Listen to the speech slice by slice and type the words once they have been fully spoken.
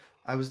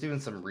I was doing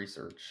some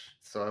research,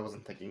 so I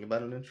wasn't thinking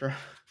about an intro.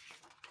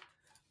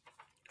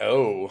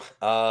 Oh,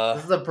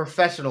 This is a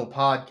professional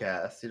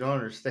podcast. You don't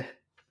understand.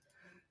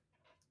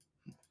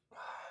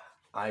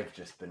 I've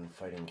just been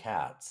fighting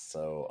cats,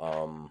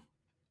 so,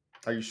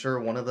 Are you sure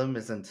one of them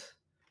isn't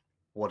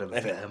one of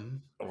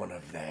them? one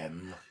of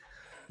them.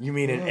 You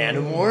mean an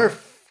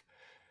Animorph?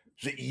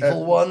 The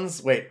evil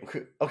ones? Wait,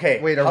 okay.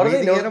 Wait, how are do we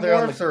they the know that they're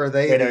on Animorphs, or are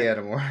they the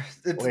Animorphs?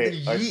 It's wait,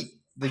 the Yeet.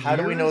 The how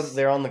do we know that Years?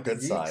 they're on the The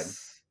good side?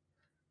 Yeeks?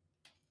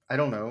 I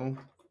don't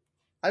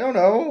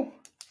know.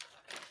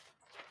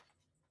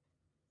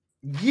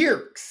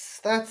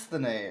 Yeerks. That's the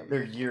name.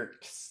 They're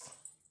Yeerks.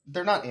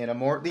 They're not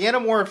Animorphs. The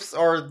Animorphs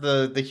are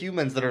the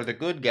humans that are the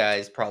good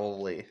guys,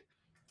 probably.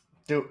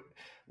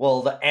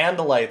 Well, the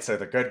Andalites are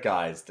the good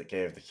guys that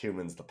gave the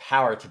humans the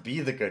power to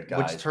be the good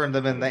guys. Which turned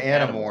them into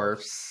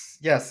Animorphs.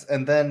 Yes,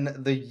 and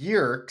then the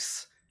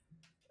Yeerks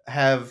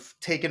have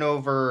taken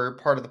over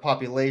part of the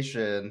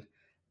population,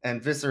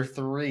 and Visser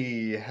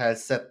 3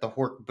 has set the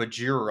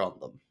Hork-Bajir on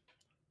them.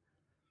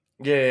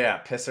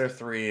 Yeah. Pisser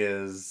 3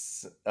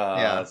 is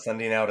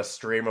sending out a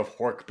stream of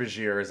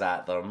Hork-Bajirs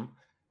at them.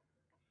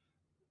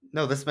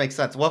 No, this makes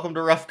sense. Welcome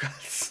to Rough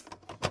Cuts.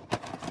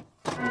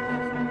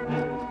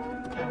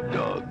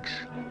 Dogs.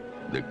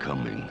 They're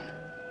coming.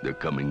 They're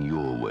coming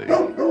your way.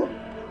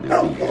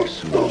 They'll be here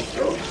soon. Oh,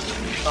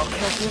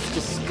 Cassie, that's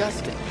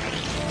disgusting.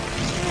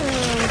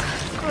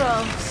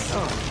 Gross.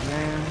 Oh,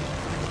 man.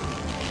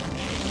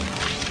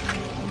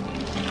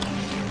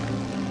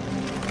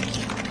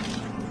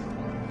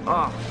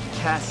 Oh,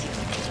 Cassie.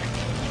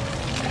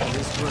 That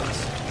is gross.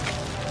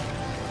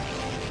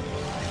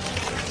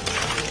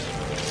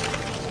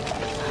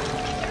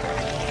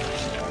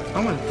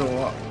 I'm gonna throw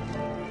up.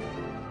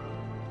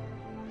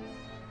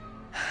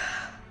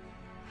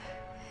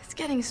 It's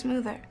getting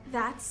smoother.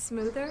 That's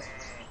smoother?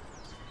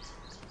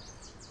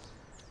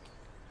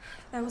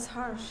 That was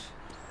harsh.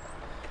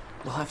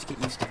 We'll have to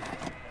get used to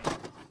that.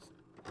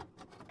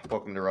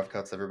 Welcome to Rough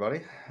Cuts,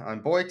 everybody.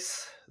 I'm Boix.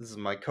 This is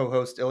my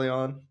co-host,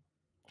 Ilion.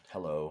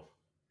 Hello.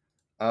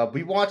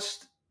 We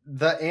watched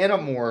the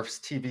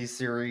Animorphs TV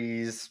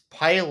series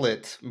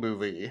pilot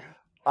movie.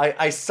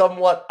 I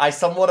somewhat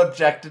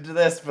objected to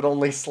this, but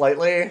only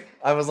slightly.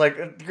 I was like,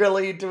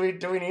 really? Do we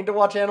need to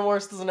watch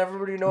Animorphs? Doesn't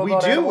everybody know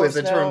about Animorphs? We do, as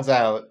it turns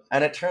out.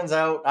 And it turns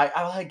out,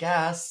 I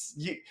guess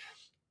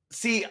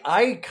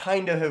I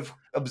kind of have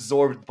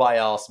absorbed by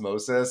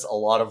osmosis a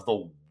lot of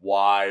the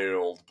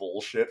wild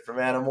bullshit from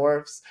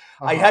Animorphs.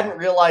 I hadn't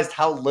realized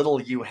how little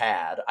you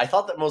had. I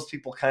thought that most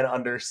people kind of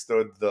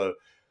understood the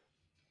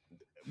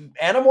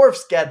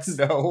Animorphs gets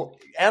no.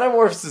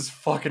 Animorphs is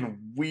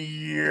fucking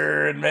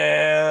weird,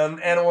 man.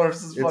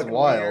 Animorphs is fucking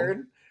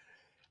weird.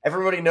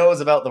 Everybody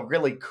knows about the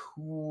really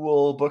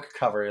cool book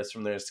covers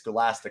from their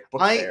Scholastic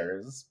book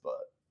fairs, but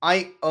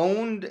I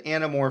owned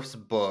Animorphs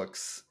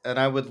books, and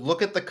I would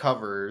look at the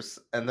covers,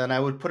 and then I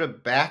would put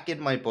it back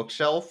in my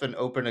bookshelf and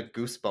open a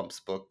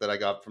Goosebumps book that I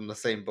got from the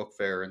same book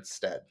fair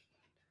instead.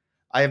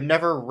 I have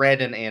never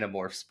read an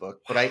Animorphs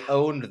book, but I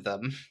owned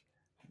them.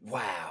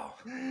 Wow.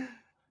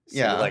 So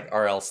yeah. You like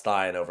R.L.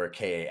 Stine over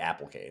K.A.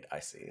 Applegate,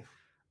 I see.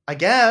 I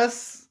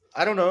guess.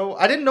 I don't know.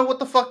 I didn't know what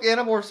the fuck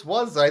Animorphs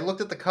was. I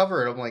looked at the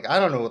cover and I'm like, I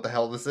don't know what the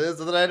hell this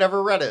is, and then I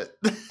never read it.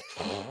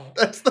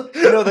 That's the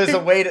there's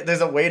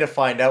a way to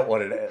find out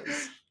what it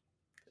is.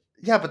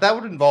 Yeah, but that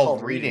would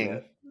involve reading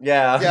it.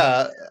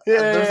 Yeah.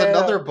 There's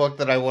another book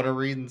that I want to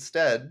read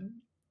instead,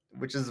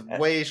 which is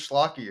way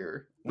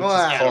schlockier. Which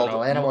is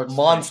called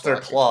Monster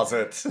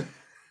Closet.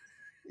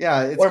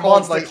 Yeah, it's or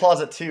called Monster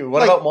Closet 2.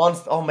 What about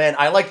Monster? Oh man,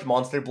 I liked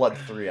Monster Blood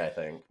 3. I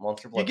think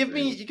Monster Blood. You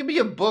give me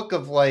a book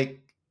of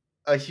like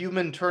a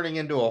human turning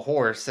into a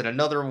horse, and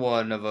another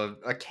one of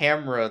a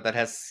camera that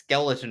has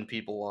skeleton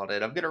people on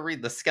it. I'm gonna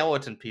read the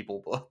skeleton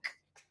people book.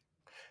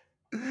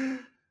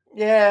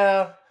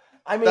 Yeah,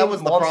 I mean, that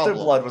was Monster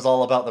Blood was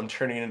all about them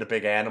turning into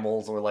big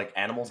animals, or like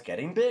animals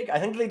getting big. I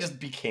think they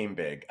just became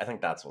big. I think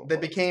that's what they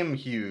became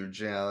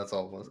huge. Yeah, that's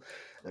all it was.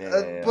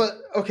 Yeah.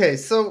 But okay,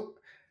 so.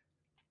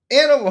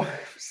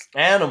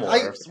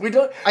 Animorphs. We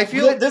don't. I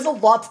feel like there's a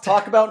lot to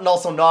talk about, and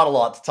also not a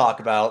lot to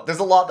talk about. There's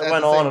a lot that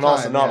went on, and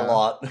also not a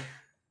lot.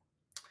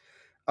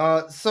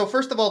 So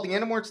first of all, the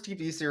Animorphs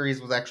TV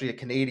series was actually a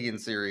Canadian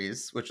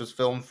series, which was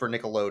filmed for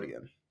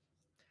Nickelodeon.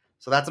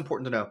 So that's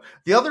important to know.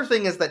 The other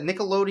thing is that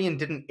Nickelodeon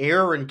didn't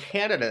air in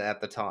Canada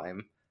at the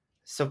time,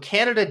 so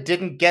Canada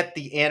didn't get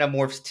the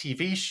Animorphs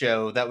TV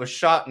show that was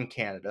shot in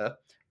Canada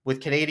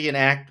with Canadian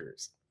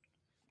actors.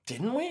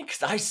 Didn't we?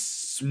 Because I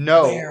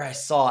swear I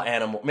saw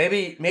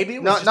Maybe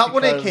it was not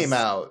when it came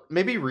out.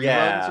 Maybe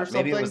reruns or something.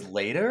 Maybe it was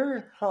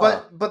later.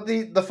 Huh. But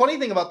the funny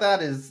thing about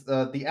that is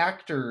the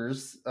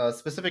actors,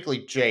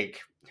 specifically Jake,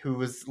 who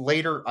was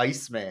later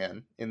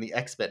Iceman in the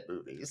X-Men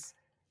movies.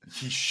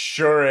 He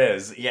sure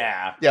is.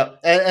 Yeah. Yeah,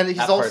 and he's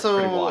also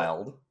pretty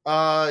wild.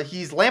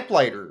 He's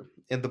Lamplighter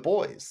in The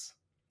Boys.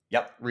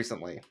 Yep.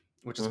 Recently,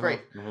 which is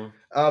great.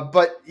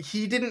 But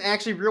he didn't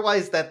actually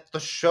realize that the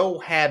show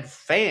had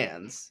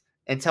fans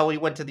until he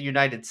went to the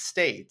United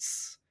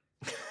States.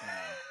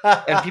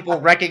 And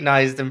people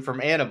recognized him from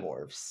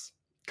Animorphs.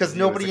 Because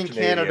he was nobody a in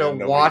Canadian Canada and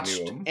nobody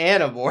watched knew him.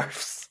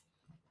 Animorphs,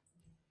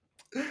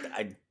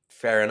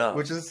 Fair enough.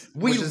 which is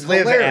We which is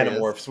live hilarious.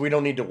 Animorphs. We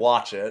don't need to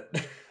watch it.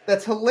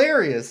 That's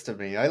hilarious to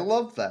me. I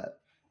love that.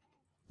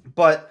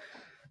 But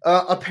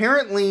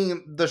apparently,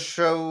 the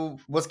show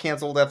was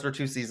canceled after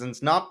 2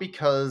 seasons, not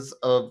because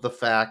of the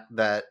fact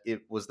that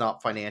it was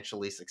not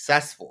financially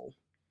successful.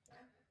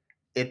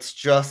 It's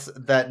just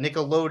that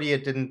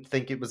Nickelodeon didn't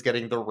think it was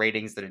getting the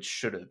ratings that it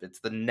should have. It's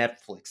the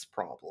Netflix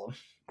problem.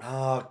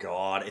 Oh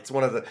god, it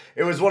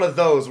was one of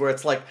those where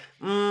it's like,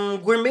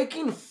 we're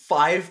making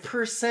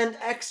 5%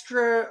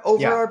 extra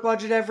over Yeah. our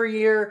budget every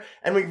year,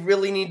 and we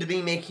really need to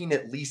be making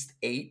at least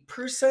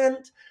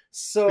 8%.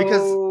 So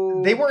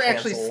Because they were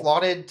actually cancel.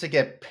 slotted to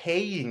get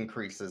pay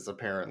increases,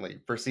 apparently,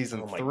 for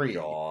season Oh my 3.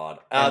 god.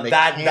 And they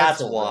That's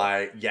canceled it.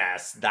 why.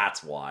 Yes,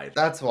 that's why.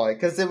 That's why,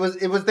 because it was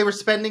they were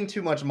spending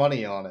too much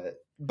money on it,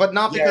 but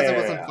not because it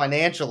wasn't Yeah.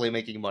 financially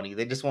making money.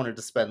 They just wanted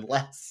to spend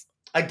less.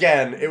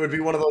 Again, it would be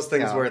one of those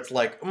things Yeah. where it's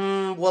like,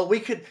 well, we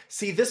could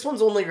see this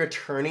one's only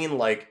returning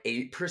like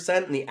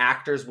 8%, and the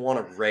actors want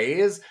to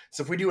raise.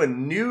 So if we do a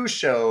new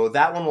show,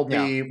 that one will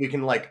be we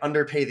can like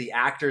underpay the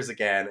actors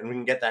again, and we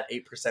can get that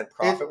 8%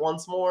 profit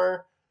once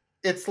more.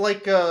 It's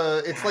like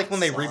when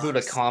they reboot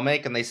a sucks.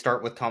 comic and they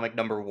start with comic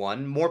number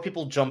 1. More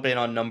people jump in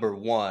on number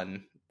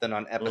 1 than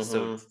on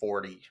episode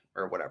 40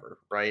 or whatever,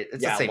 right?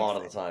 It's the same a lot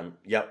thing. of the time.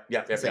 Yep.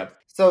 Same.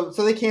 So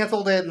they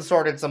canceled it and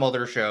started some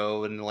other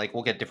show, and like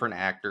we'll get different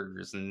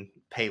actors and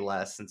pay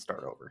less and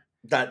start over.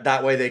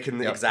 That way they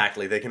can Yep.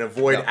 exactly they can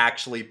avoid Yep.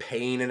 actually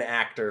paying an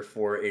actor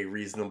for a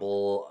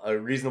reasonable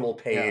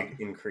pay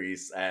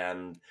increase,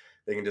 and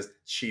they can just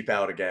cheap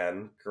out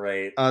again.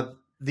 Great.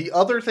 The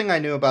other thing I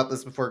knew about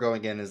this before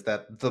going in is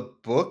that the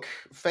book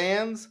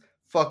fans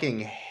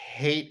fucking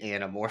hate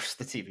Animorphs,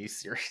 the TV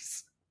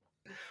series,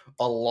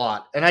 a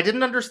lot, and I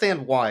didn't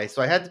understand why,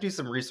 so I had to do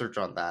some research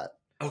on that.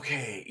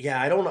 Okay,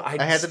 yeah, I don't know.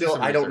 I had to do some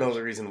I don't know research.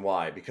 the reason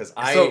why, because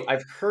So-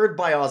 I've heard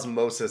by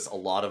osmosis a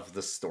lot of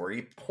the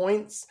story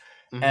points,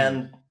 Mhm.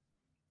 and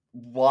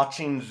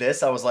watching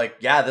this, I was like,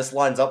 yeah, this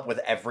lines up with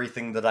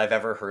everything that I've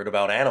ever heard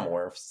about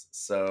Animorphs.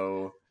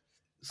 So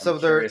I'm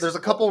curious there's a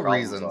what couple the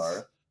problems reasons.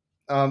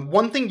 are.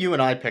 One thing you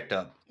and I picked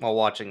up while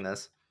watching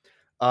this,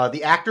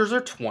 the actors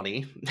are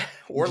 20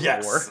 or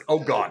Yes. lower. Oh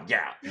god,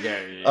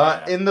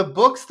 yeah. In the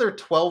books, they're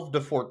 12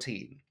 to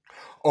 14.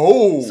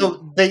 Oh,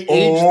 So they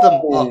aged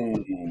them up.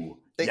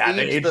 They yeah,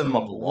 they aged aged them them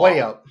up a lot.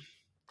 way up.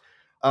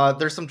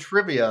 There's some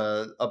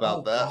trivia about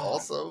Oh, that God.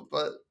 also,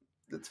 but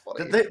it's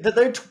funny. That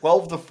they're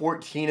 12 to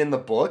 14 in the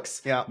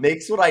books Yeah.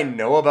 makes what I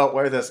know about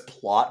where this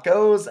plot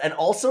goes, and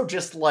also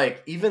just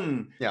like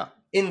even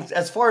in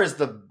as far as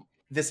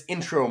this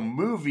intro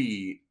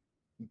movie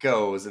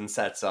goes and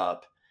sets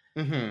up,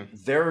 Mm-hmm.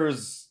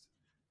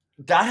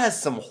 that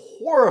has some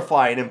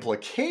horrifying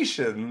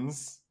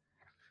implications.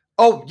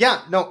 Oh,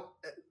 yeah, no.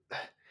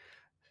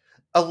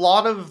 A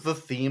lot of the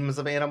themes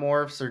of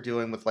Animorphs are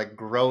dealing with like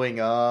growing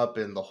up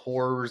and the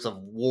horrors of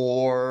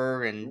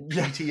war and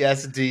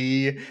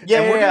PTSD. And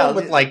we're dealing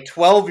with like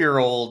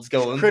 12-year-olds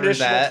going through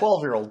Traditional that.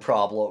 12-year-old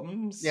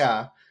problems.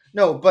 Yeah.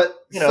 No, but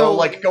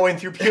like going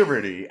through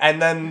puberty and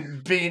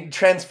then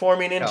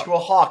transforming into a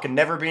hawk and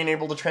never being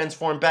able to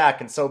transform back,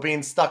 and so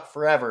being stuck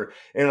forever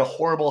in a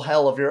horrible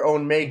hell of your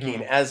own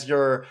making as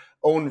your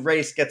own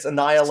race gets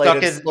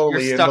annihilated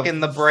slowly. You're stuck in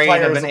the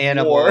brain of an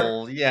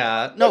animal.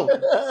 Yeah. No.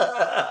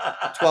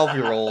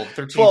 12-year-old,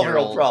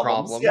 13-year-old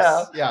problems.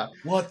 Yeah.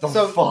 What the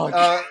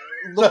fuck?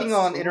 Looking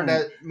on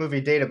Internet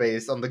Movie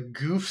Database on the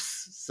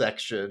goofs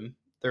section,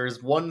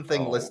 there's one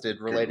thing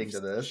listed relating to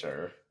this.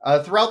 Sure.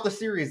 Throughout the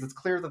series, it's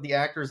clear that the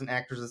actors and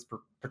actresses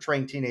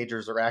portraying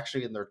teenagers are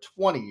actually in their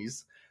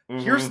 20s.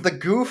 Here's the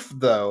goof,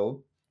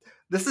 though.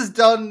 This is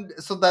done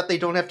so that they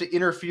don't have to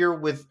interfere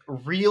with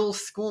real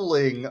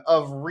schooling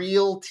of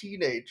real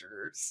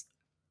teenagers.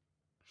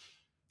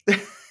 That's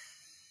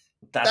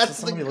what the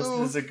somebody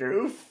listed as a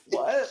goof?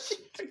 What?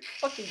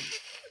 Fucking...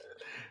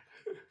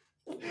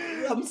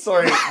 I'm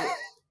sorry.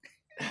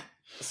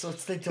 So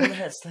they don't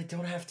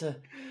have to.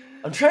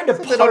 I'm trying to.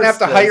 So they don't have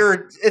to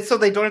hire. It's so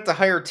they don't have to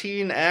hire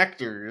teen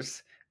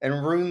actors and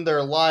ruin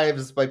their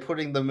lives by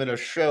putting them in a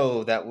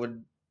show that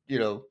would,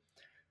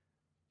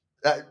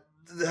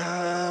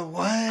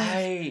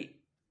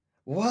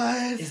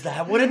 what is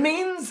that? What it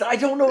means? I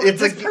don't know.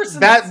 It's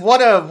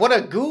what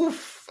a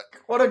goof.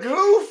 What a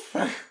goof.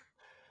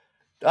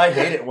 I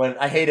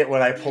hate it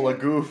when I pull a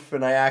goof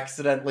and I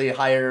accidentally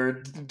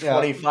hired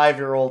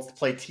 25-year-olds to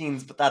play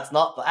teens, but that's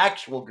not the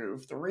actual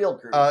goof. The real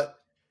goof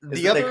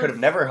is that they could have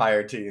never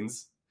hired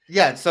teens.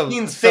 Yeah, so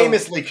teens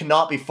famously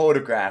cannot be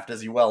photographed,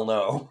 as you well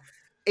know.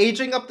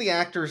 Aging up the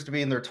actors to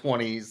be in their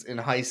 20s in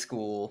high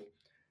school,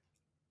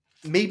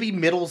 maybe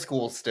middle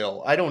school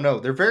still. I don't know.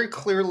 They're very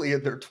clearly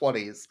in their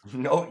 20s.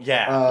 No,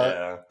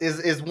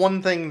 is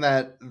one thing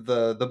that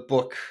the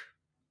book,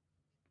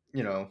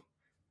 I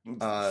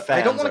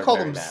don't want to call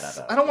them.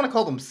 I don't want to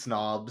call them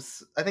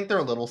snobs. I think they're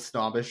a little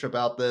snobbish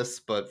about this,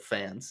 but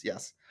fans,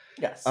 yes.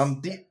 Yes.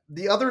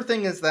 The other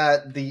thing is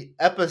that the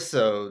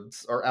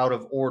episodes are out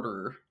of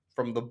order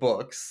from the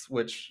books,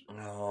 which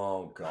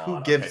Oh god.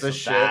 Who gives a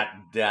shit?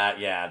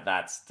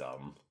 That's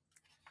dumb.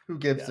 who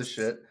gives a Yes.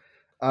 shit?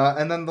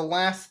 And then the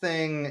last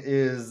thing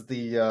is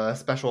the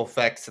special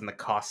effects and the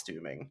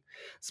costuming.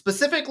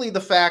 Specifically,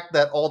 the fact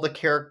that all the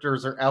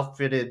characters are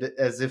outfitted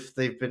as if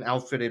they've been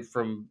outfitted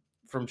from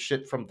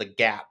shit from the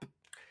Gap.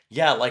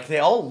 Yeah, like they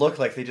all look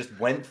like they just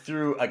went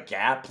through a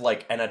gap,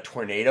 like, and a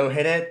tornado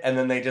hit it, and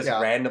then they just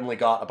Yeah. randomly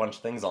got a bunch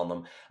of things on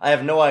them. I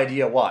have no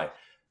idea why.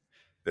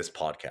 This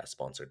podcast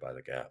sponsored by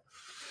the Gap.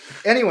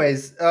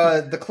 Anyways,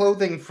 the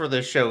clothing for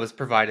the show is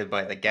provided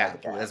by the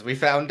Gap, as we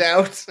found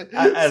out.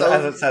 As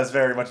it says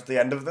very much at the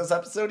end of this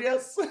episode,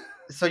 yes.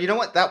 So you know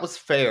what? That was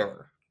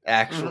fair,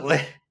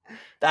 actually.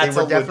 That's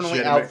they were a definitely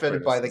legitimate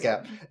outfitted by the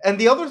Gap. criticism. And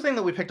the other thing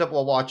that we picked up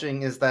while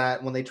watching is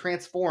that when they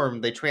transform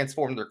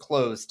their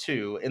clothes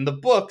too. In the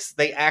books,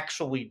 they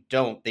actually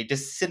don't. They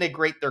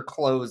disintegrate their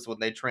clothes when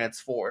they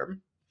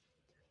transform.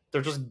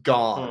 They're just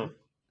gone.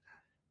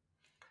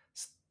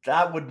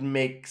 That would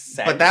make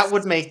sense. But that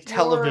would make Or-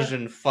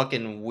 television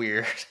fucking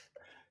weird.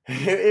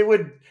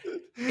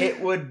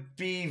 It would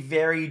be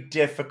very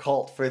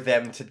difficult for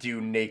them to do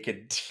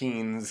naked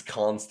teens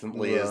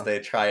constantly Yeah. as they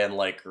try and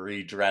like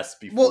redress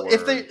before. Well,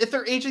 if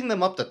they're aging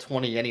them up to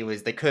 20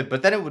 anyways, they could,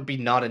 but then it would be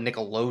not a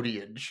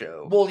Nickelodeon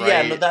show. Well,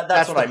 yeah, right? no,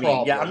 that's what the I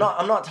mean. Yeah, problem.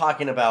 I'm not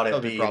talking about it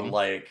That'd be a being problem.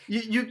 like,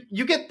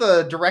 You get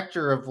the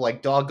director of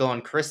like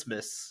Doggone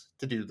Christmas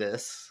to do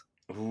this.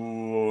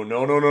 ooh,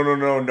 no,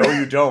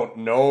 you don't.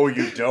 No,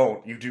 you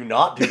don't. You do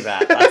not do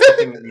that. That's the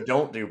thing that you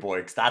don't do,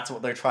 Boykes. That's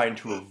what they're trying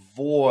to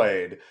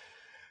avoid.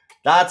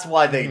 That's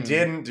why they Mhm.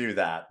 didn't do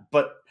that.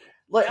 But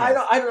like,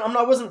 Yes.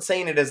 I wasn't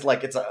saying it as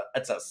like it's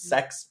a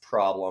sex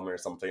problem or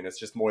something. It's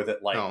just more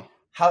that like No.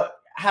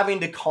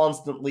 having to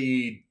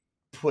constantly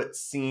put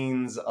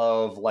scenes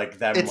of like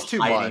them It's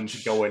too hiding much.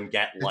 to go and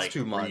get It's like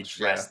too much,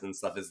 redressed and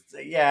stuff is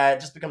it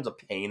just becomes a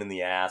pain in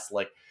the ass.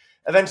 Like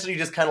eventually you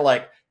just kind of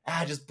like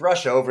just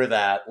brush over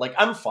that. Like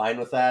I'm fine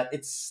with that.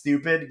 It's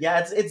stupid.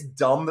 Yeah, it's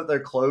dumb that their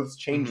clothes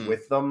change Mhm.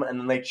 with them and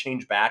then they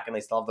change back and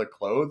they still have their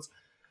clothes.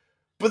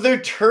 But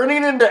they're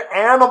turning into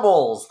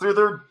animals through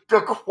their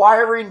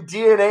acquiring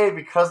DNA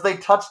because they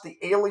touched the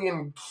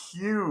alien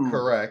cube.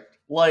 Correct.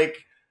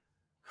 Like,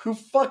 who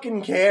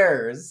fucking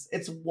cares?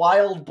 It's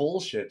wild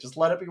bullshit. Just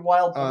let it be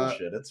wild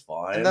bullshit. It's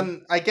fine. And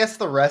then I guess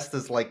the rest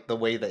is like the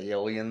way the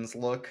aliens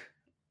look.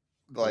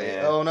 Like,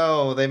 Yeah. oh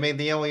no, they made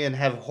the alien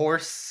have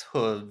horse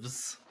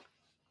hooves.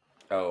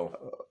 oh,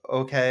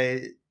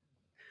 Okay.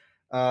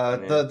 Yeah.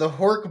 The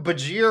Hork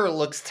Bajir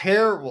looks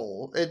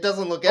terrible. It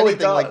doesn't look Oh, it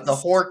anything like the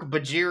does. Hork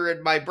Bajir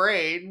in my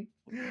brain.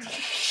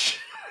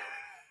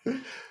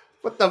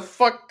 What the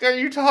fuck are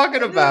you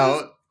talking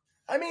about?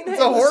 I mean, It's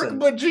hey, a Hork listen.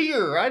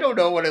 Bajir. I don't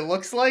know what it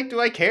looks like. Do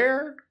I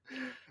care?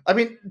 I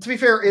mean, to be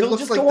fair, it You'll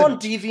looks just like go the... on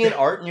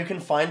DeviantArt and you can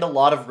find a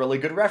lot of really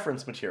good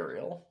reference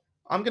material.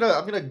 I'm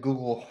gonna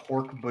Google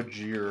Hork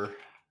Bajir.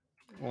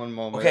 One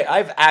moment. Okay,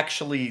 I've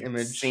actually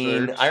Image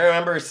seen. search. I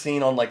remember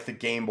seeing on like the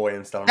Game Boy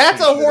and stuff. I'm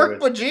That's a pretty sure Hork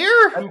there was-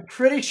 Bajir. I'm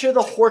pretty sure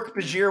the Hork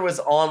Bajir was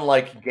on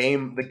like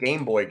the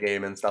Game Boy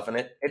game and stuff, and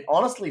it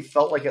honestly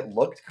felt like it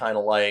looked kind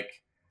of like.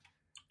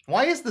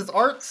 Why is this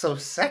art so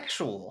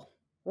sexual?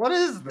 What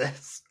is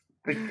this?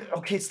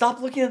 Okay, stop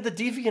looking at the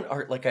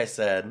DeviantArt, like I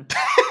said.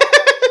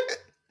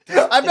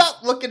 I'm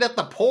not looking at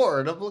the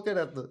porn. I'm looking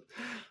at the.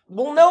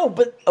 Well, no,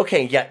 but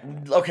okay, yeah,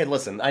 okay.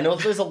 Listen, I know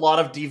there's a lot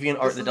of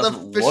DeviantArt This that is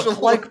doesn't official-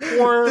 look like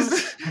porn,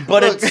 This-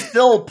 but look, it's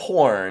still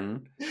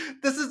porn.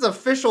 This is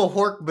official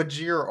Hork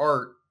Bajir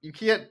art. You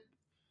can't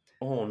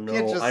Oh no!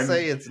 just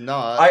say it's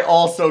not. I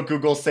also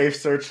Google safe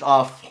searched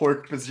off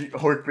Hork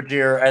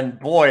Bajir, and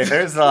boy,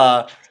 there's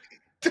a.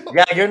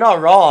 Yeah, you're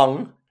not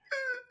wrong.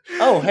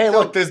 Oh, hey,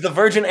 look, there's the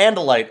Virgin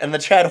Andalite and the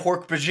Chad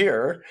Hork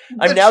Bajir.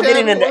 I'm The now Chad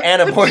getting into Hork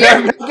Animorph. Bajir.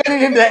 I'm now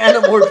getting into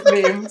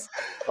Animorph memes.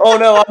 Oh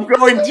no, I'm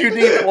going too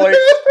deep,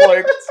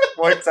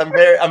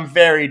 Boykes. I'm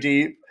very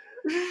deep.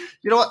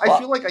 You know what? I Fuck.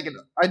 feel like I can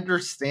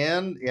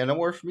understand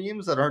Animorph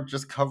memes that aren't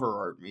just cover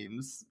art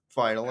memes.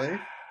 Finally,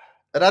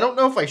 and I don't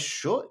know if I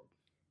should.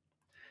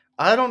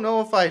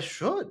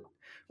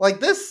 Like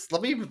this.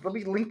 Let me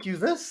link you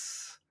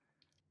this.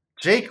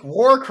 Jake,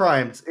 war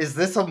crimes. Is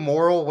this a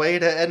moral way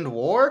to end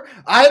war?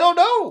 I don't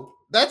know.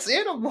 That's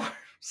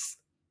Animorphs.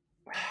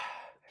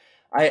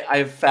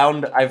 I've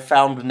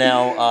found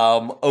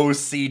now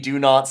OC do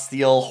not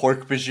steal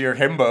Hork Bajir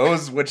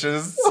himbos, which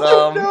is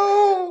Oh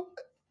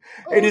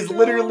no! it is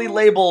literally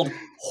labeled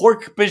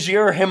Hork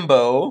Bajir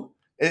himbo.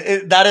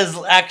 That is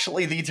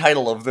actually the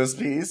title of this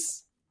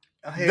piece.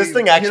 This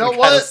thing actually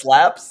kind of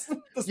slaps.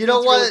 This You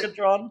know thing's really what? good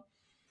drawn.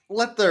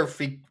 Let their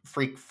freak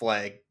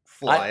flag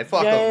fly.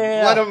 Fuck yeah, them. yeah,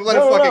 yeah. Let them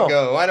No, fucking no.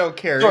 go. I don't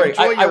care. Sorry,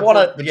 Enjoy I your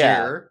wanna- Hork yeah.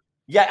 Bajir.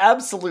 Yeah,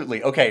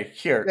 absolutely. Okay,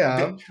 here.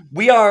 Yeah.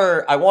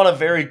 I want to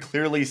very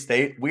clearly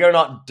state, we are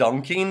not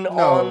dunking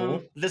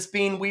on this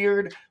being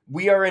weird.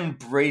 We are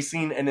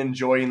embracing and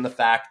enjoying the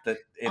fact that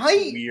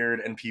it's weird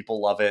and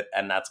people love it,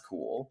 and that's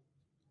cool.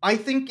 I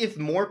think if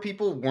more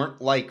people weren't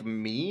like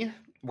me,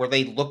 where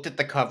they looked at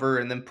the cover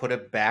and then put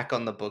it back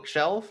on the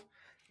bookshelf,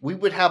 we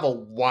would have a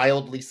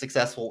wildly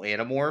successful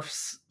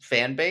Animorphs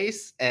fan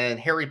base, and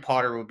Harry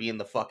Potter would be in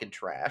the fucking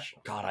trash.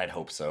 God, I'd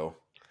hope so.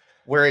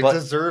 Where it But-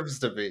 deserves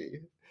to be.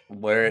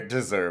 Where it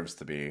deserves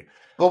to be.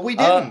 But we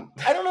didn't.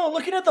 I don't know.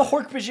 Looking at the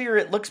Hork-Bajir,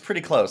 it looks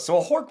pretty close. So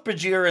a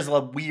Hork-Bajir is a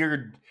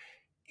weird...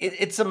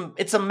 It's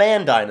a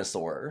man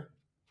dinosaur.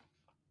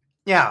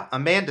 Yeah, a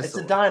Mandosaur. It's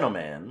a Dino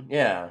Man.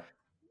 Yeah.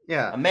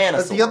 Yeah. A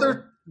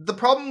Manosaur. The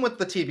problem with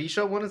the TV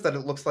show one is that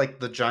it looks like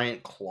the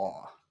Giant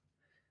Claw,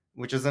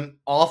 which is an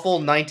awful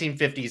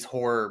 1950s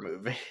horror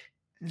movie.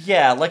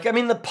 Yeah, like, I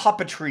mean, the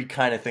puppetry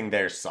kind of thing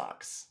there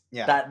sucks.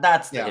 Yeah.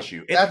 That's the Yeah.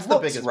 issue. It That's the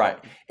looks biggest right.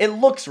 problem. It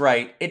looks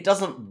right. It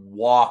doesn't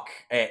walk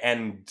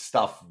and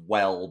stuff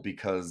well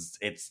because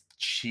it's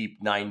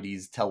cheap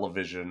 90s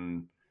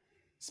television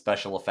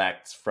special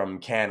effects from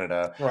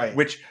Canada. Right.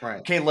 Which, Right.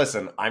 okay,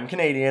 listen, I'm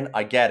Canadian.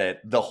 I get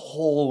it. The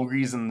whole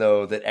reason,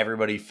 though, that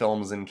everybody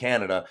films in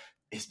Canada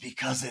is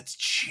because it's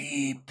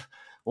cheap.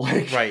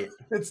 Like, Right.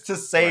 it's to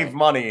save Right.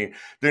 money.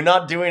 They're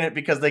not doing it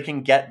because they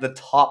can get the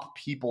top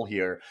people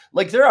here.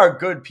 Like, there are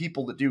good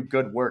people that do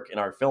good work in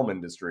our film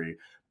industry,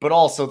 but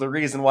also the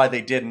reason why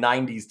they did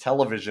 90s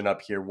television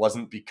up here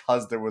wasn't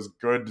because there was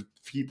good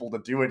people to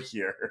do it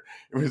here.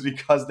 It was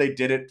because they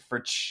did it for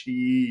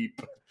cheap.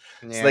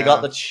 So they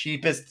got the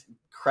cheapest,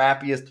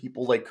 crappiest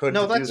people they could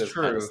No, to that's do this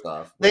kind of true.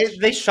 stuff.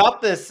 They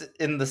shot this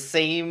in the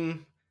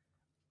same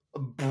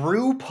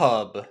brew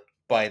pub,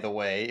 by the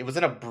way. It was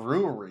in a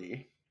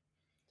brewery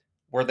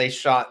where they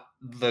shot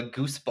the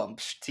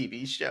Goosebumps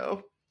TV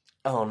show.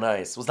 Oh,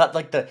 nice. Was that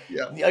like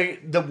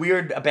the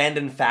weird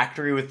abandoned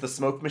factory with the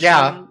smoke machine?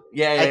 Yeah.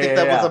 Yeah, I think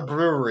that yeah. was a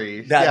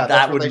brewery. That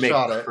that's where would they make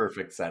shot it.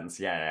 perfect sense.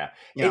 Yeah.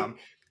 Yeah.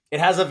 It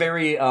has a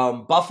very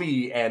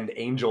Buffy and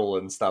Angel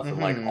and stuff, and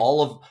like Mhm.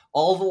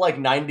 all the like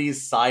 90s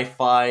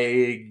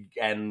sci-fi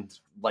and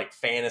like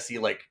fantasy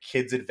like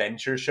kids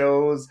adventure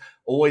shows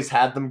always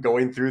had them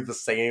going through the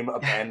same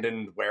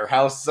abandoned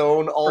warehouse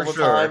zone all For the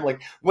sure. time.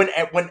 Like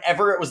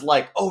whenever it was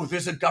like, oh,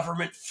 there's a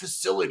government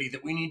facility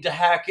that we need to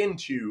hack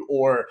into,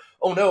 or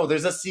oh no,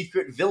 there's a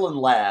secret villain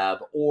lab,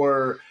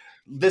 or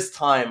this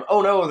time,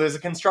 oh no, there's a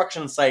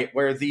construction site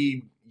where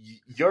the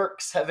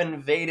Yerks have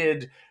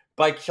invaded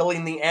by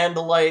killing the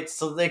Andalites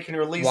so they can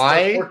release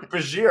Why? the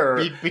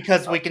Hork-Bajir.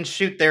 Because we can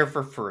shoot there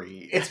for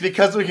free. It's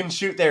because we can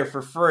shoot there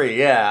for free,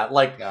 yeah.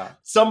 Like, Yeah.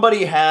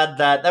 somebody had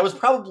that. That was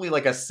probably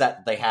like a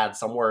set they had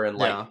somewhere in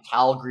like Yeah.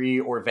 Calgary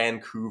or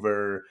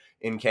Vancouver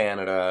in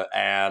Canada,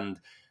 and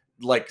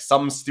like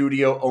some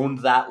studio owned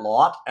that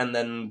lot, and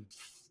then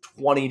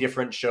 20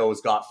 different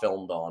shows got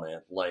filmed on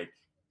it. Like,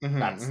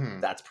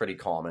 Mhm. that's pretty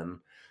common.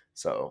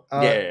 So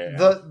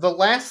The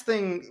last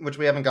thing which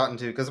we haven't gotten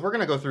to, because we're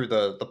going to go through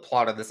the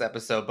plot of this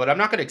episode, but I'm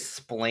not going to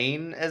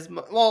explain as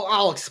much. Well,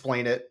 I'll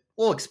explain it.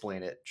 We'll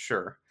explain it,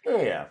 sure.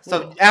 yeah.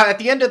 So at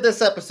the end of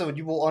this episode,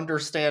 you will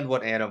understand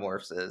what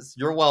Animorphs is.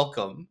 You're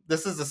welcome.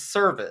 This is a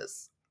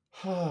service.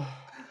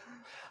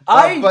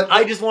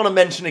 I just want to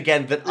mention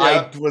again that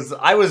Yeah.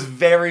 I was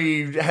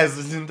very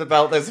hesitant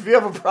about this. If you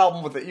have a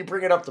problem with it, you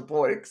bring it up to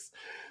Poix.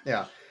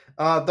 Yeah.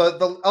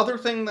 The other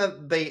thing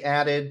that they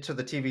added to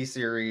the TV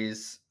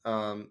series,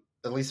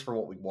 at least for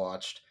what we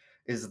watched,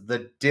 is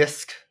the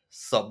disc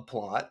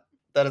subplot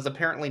that is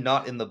apparently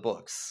not in the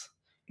books.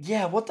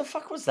 Yeah, what the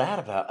fuck was that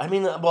about? I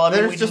mean, well, I mean,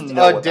 There's we just didn't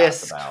know a what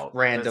that's disc about.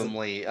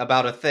 randomly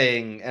about a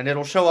thing, and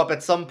it'll show up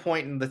at some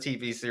point in the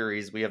TV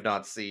series we have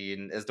not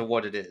seen as to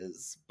what it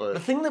is. The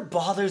But thing that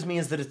bothers me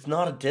is that it's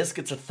not a disc;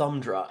 it's a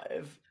thumb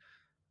drive.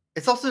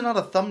 it's also not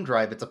a thumb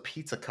drive; it's a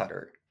pizza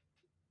cutter.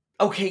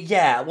 Okay,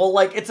 yeah. Well,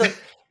 like it's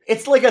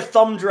like a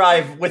thumb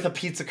drive with a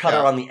pizza cutter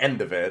Yeah. on the end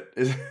of it.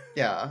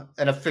 Yeah,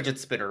 and a fidget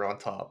spinner on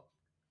top.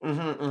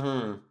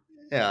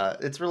 Yeah,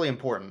 it's really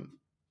important.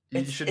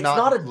 You should it's not,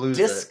 not a lose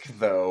disc it.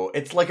 though.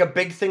 It's like a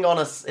big thing on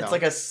a. It's No.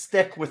 like a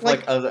stick with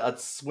Like- like a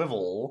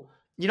swivel.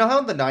 You know how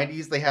in the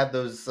 90s they had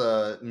those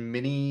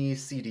mini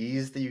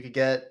CDs that you could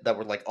get that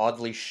were like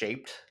oddly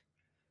shaped?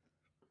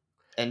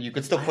 And you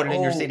could still put it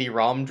in your Oh.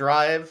 CD-ROM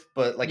drive,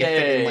 but like Yeah, it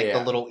fit yeah, in yeah, like yeah.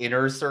 the little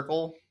inner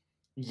circle.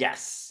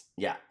 Yes.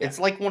 Yeah. It's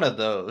like one of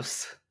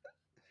those.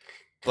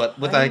 But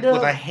with Kind a with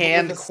of, a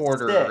hand with a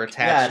quarter stick. Yeah,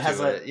 attached it has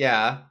to it.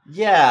 Yeah.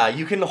 Yeah,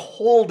 you can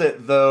hold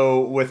it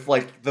though with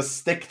like the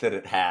stick that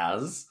it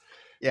has.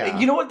 Yeah.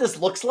 You know what this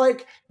looks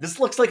like? This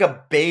looks like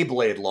a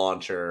Beyblade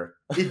launcher.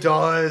 it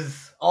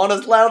does.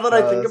 Honest, now that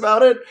I think Does.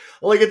 about it,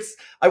 like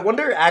I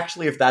wonder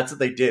actually if that's what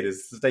they did.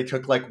 Is that they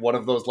took like one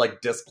of those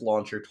like disc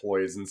launcher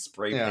toys and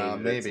spray painted Yeah,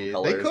 it maybe.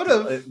 some They colors.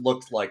 could've. It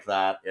looked like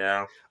that.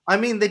 Yeah. I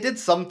mean, they did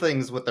some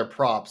things with their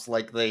props,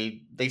 like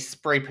they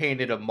spray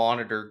painted a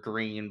monitor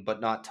green,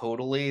 but not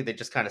totally. They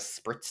just kind of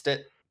spritzed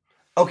it.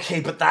 Okay,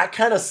 but that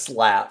kind of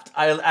slapped.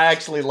 I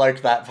actually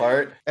liked that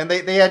part. And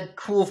they had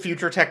cool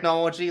future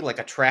technology, like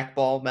a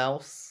trackball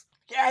mouse.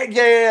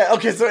 Yeah.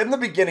 Okay, so in the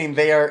beginning,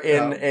 they are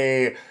in Yeah.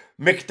 a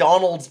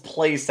McDonald's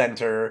play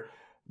center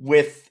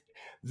with.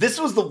 This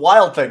was the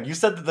wild thing. You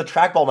said that the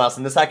trackball mouse,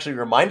 and this actually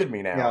reminded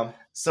me now. Yeah.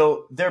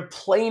 So they're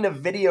playing a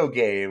video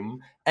game,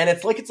 and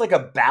it's like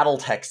a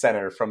BattleTech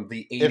center from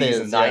the 80s It is,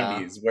 and yeah.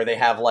 90s, where they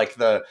have like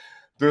the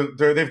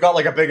they've got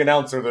like a big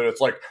announcer that it's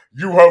like,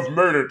 you have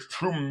made it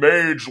to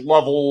mage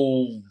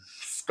level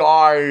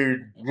sky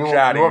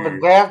chatty. You have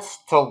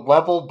advanced to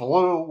level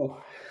blue.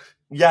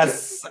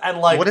 Yes, and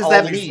like What does all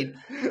that these-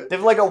 mean? They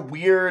have like a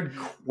weird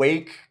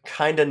Quake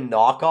kind of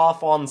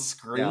knockoff on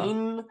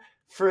screen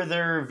for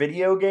their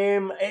video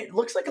game. It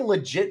looks like a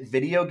legit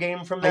video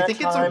game from that I think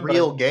it's a time, but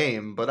real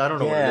game, but I don't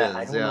know what it is.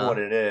 I don't know what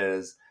it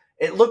is.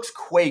 It looks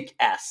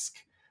Quake-esque,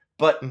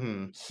 but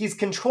Mhm. he's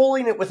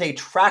controlling it with a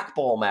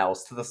trackball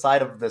mouse to the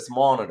side of this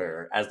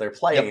monitor as they're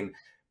playing.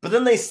 But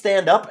then they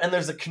stand up and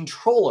there's a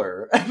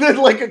controller, and then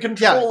like a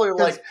controller,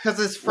 because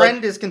his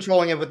friend is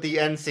controlling it with the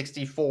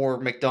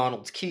N64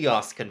 McDonald's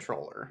kiosk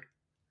controller.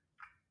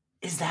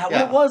 Is that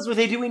what it was? Were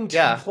they doing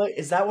play?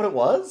 Is that what it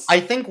was?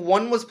 I think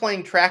one was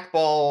playing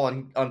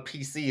trackball on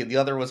PC, and the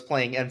other was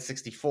playing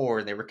N64,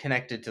 and they were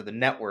connected to the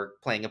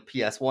network playing a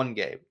PS1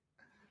 game.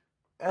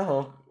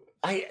 Oh,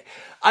 I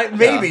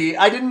maybe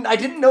I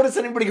didn't notice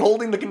anybody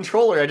holding the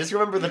controller. I just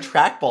remember the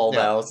trackball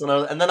mouse, and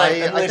then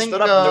I stood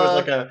up and there was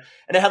like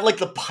and it had like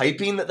the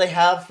piping that they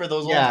have for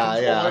those old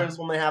controllers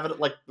when they have it at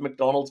like the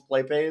McDonald's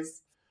play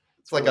pays.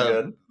 It's like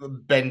a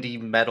bendy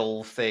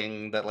metal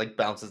thing that like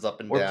bounces up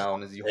and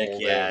down as you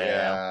hold it.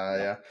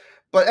 Yeah.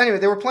 But anyway,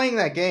 they were playing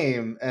that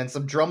game, and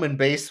some drum and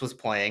bass was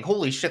playing.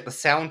 Holy shit! The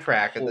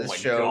soundtrack of this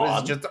show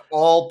is just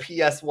all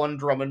PS1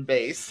 drum and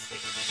bass.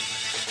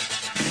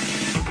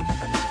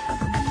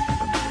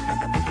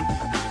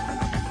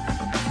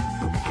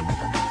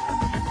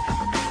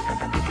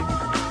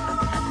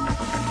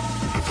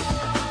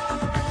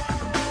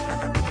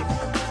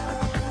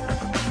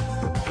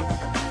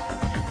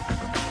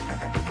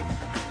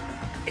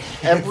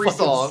 Every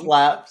song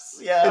slaps.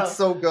 Yeah, it's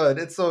so good.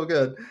 It's so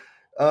good.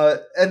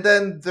 And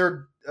then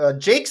their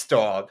Jake's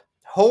dog,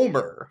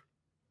 Homer,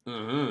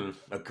 a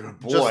good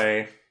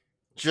boy,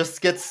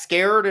 just gets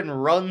scared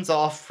and runs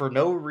off for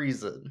no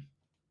reason.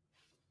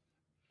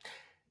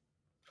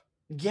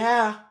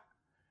 Yeah,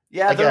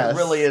 there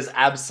really is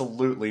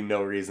absolutely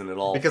no reason at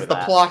all because the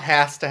plot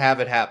has to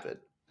have it happen.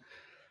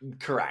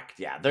 Correct.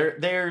 Yeah,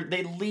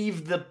 they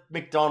leave the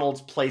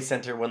McDonald's play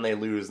center when they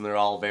lose, and they're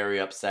all very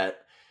upset.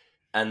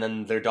 And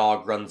then their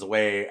dog runs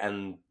away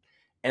and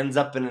ends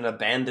up in an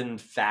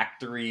abandoned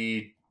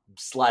factory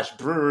 /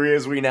 brewery,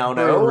 as we now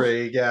know.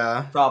 Brewery,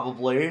 yeah.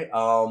 Probably.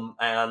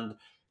 And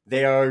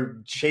they are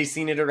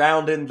chasing it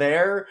around in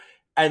there.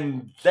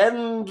 And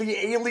then the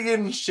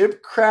alien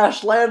ship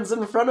crash lands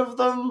in front of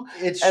them.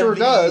 It sure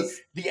does.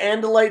 The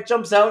Andalite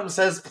jumps out and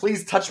says,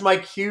 "Please touch my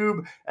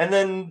cube." And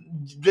then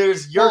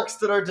there's Yerks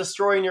that are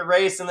destroying your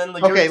race. And then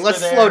the okay, Yerks let's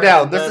are there, slow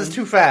down. This is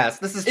too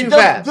fast.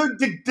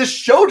 The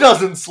show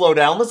doesn't slow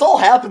down. This all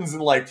happens in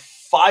like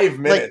 5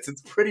 minutes.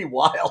 It's pretty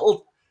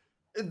wild.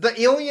 The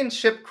alien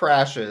ship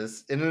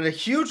crashes in a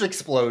huge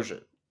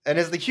explosion. And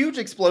as the huge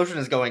explosion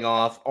is going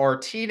off, our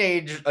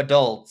teenage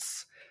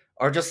adults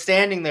are just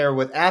standing there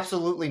with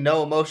absolutely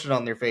no emotion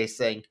on their face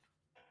saying,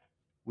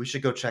 "We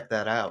should go check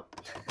that out."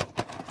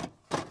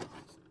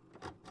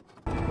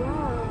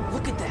 Whoa.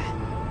 Look at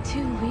that.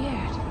 Too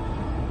weird.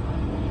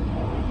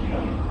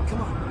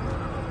 Come on.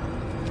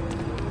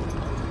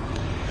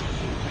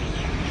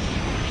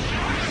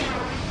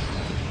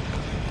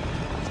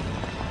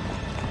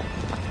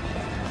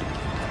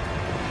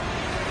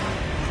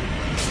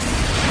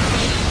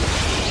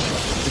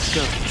 Let's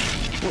go.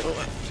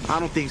 I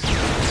don't think so.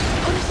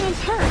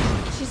 Understands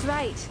hurt. She's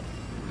right.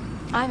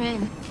 I'm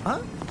in.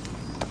 Huh?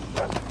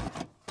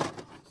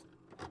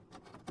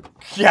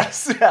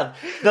 Yes, yeah.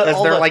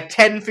 As they're like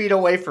 10 feet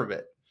away from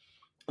it.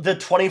 The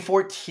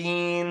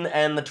 2014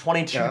 and the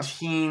 22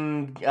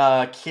 teen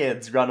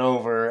kids run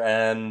over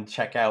and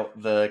check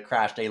out the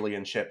crashed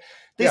alien ship.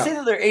 They say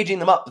that they're aging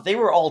them up, but they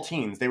were all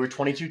teens. They were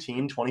 22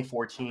 teen,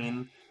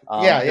 2014.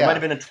 There might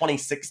have been a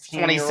 2016.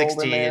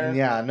 2016,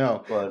 yeah,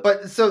 no.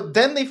 But so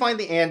then they find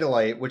the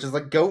Andalite, which is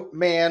a goat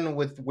man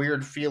with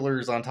weird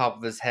feelers on top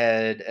of his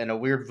head and a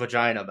weird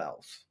vagina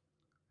mouth.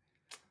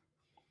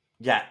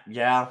 Yeah.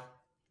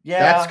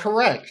 That's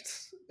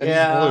correct. And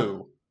he's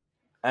blue.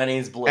 And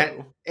he's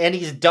blue. And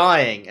he's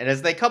dying. And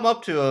as they come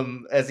up to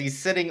him, as he's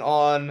sitting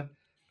on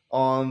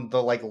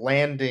the like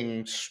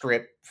landing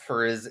strip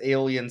for his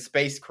alien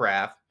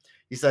spacecraft,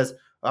 he says,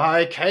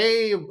 "I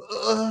came."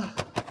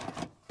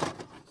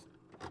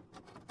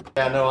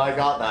 Yeah, no, I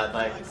got that.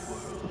 Thanks.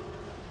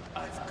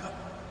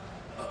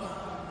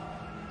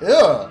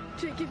 Yeah.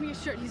 Jake, give me a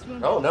shirt. He's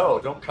wounded. Oh no,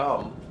 don't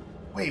come.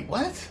 Wait,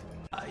 what?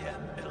 I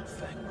am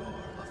Elfangor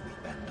of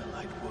the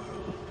Andalite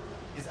world.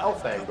 He's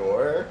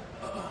Elfangor.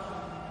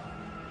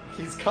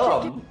 He's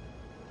come.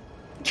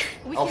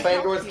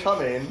 Elfangor's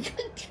coming.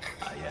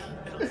 I am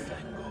Elfangor of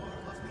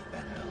the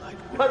Andalite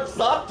world. But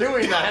stop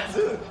doing that.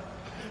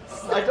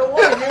 I don't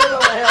want to hear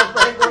that I have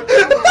Elfangor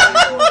coming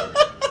anymore.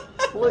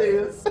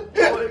 Please.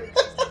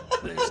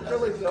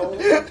 Really don't.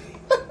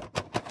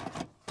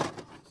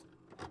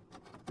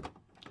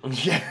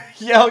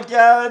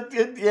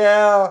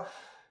 Yeah.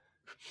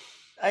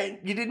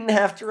 You didn't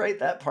have to write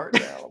that part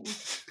down.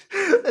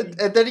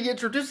 And then he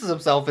introduces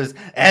himself as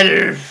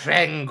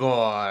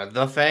Elfangor,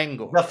 the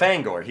Fangor. The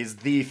Fangor. He's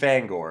the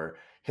Fangor.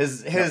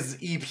 His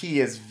EP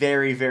is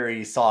very,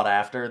 very sought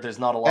after. There's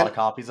not a lot of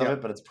copies of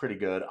it, but it's pretty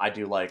good. I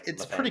do like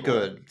It's the pretty Fangor.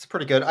 good. It's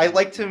pretty good. I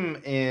liked him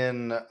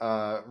in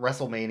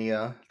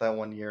WrestleMania that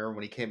one year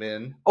when he came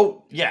in.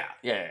 Oh, yeah.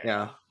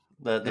 Yeah.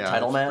 The Yeah,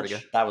 title that's pretty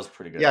match, good. that was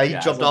pretty good. Yeah, he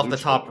as jumped a off the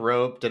top luchador.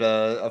 rope, did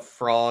a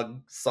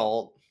frog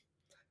salt,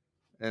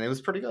 and it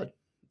was pretty good.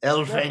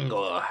 El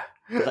Fangor.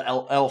 The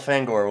El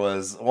Fangor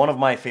was one of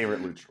my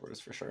favorite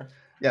luchadors for sure.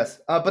 Yes,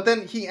 but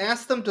then he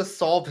asked them to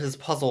solve his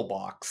puzzle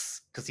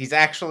box because he's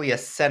actually a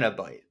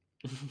Cenobite,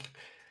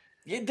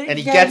 and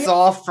he gets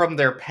off from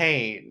their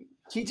pain.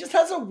 He just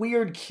has a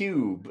weird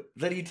cube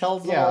that he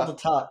tells them Yeah. all to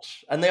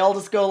touch, and they all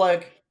just go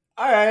like,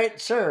 "All right,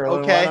 sure, well,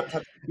 Okay. why not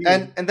touch the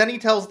cube?" And then he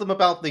tells them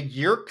about the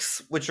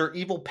Yerks, which are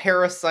evil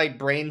parasite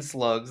brain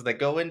slugs that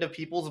go into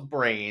people's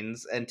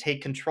brains and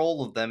take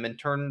control of them and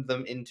turn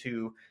them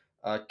into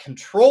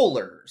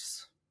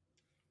controllers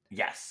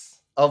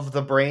Yes. of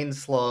the brain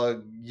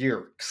slug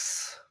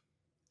Yerks.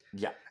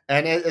 Yeah.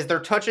 And as they're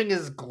touching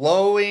his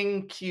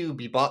glowing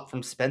cube he bought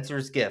from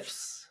Spencer's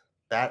Gifts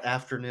that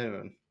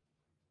afternoon,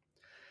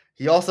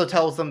 he also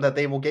tells them that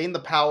they will gain the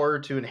power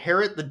to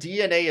inherit the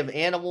DNA of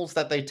animals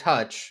that they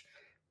touch,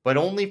 but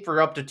only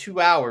for up to 2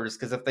 hours,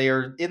 because if they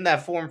are in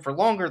that form for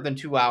longer than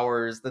 2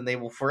 hours, then they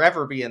will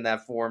forever be in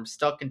that form,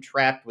 stuck and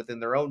trapped within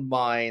their own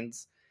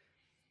minds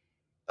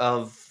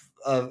of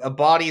a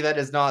body that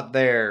is not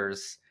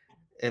theirs,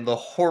 in the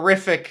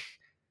horrific...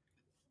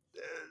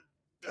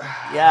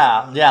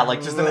 Yeah,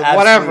 like just an absolute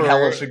whatever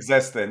hellish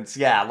existence.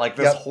 Yeah, like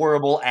this Yep.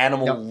 horrible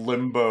animal Yep.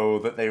 limbo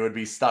that they would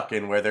be stuck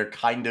in, where they're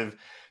kind of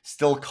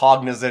still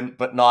cognizant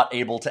but not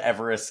able to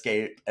ever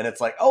escape. And it's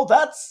like, oh,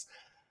 that's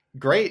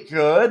Great.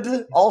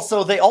 good.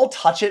 Also, they all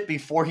touch it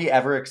before he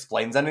ever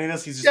explains any of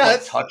this. He's just Yeah, like,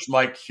 it's- touch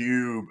my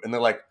cube. And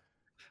they're like,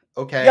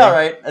 Okay. yeah, all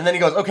right. And then he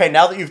goes, okay,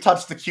 now that you've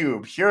touched the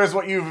cube, here's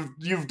what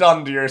you've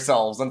done to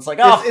yourselves. And it's like,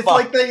 oh, It's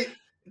fuck.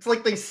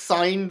 like they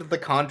signed the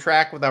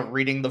contract without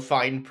reading the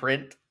fine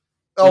print.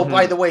 Oh,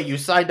 by the way, you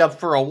signed up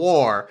for a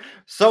war.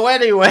 So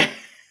anyway,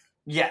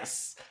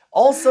 Yes.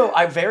 Also,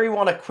 I very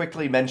want to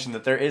quickly mention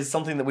that there is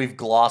something that we've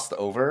glossed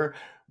over,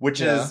 which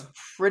Yeah. is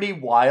pretty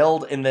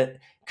wild in that,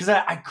 because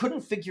I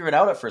couldn't figure it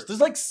out at first. There's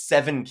like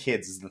 7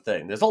 kids is the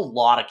thing. There's a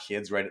lot of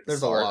kids right at the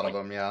there's a start. lot Like,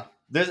 of them, yeah.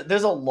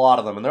 There's a lot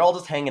of them, and they're all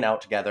just hanging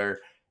out together.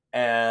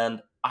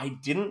 And I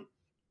didn't.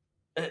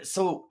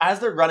 So as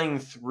they're running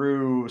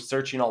through,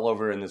 searching all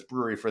over in this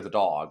brewery for the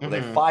dog, where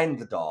they Mhm. find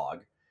the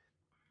dog,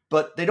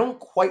 but they don't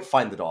quite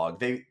find the dog.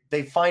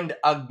 They find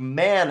a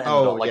man and a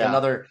Oh, dog, like yeah.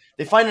 another.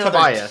 They find another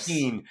Tobias.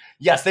 teen.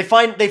 Yes, they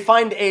find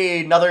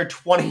another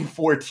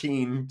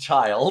 2014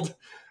 child.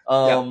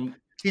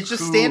 He's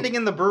just who- standing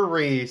in the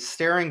brewery,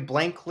 staring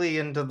blankly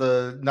into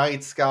the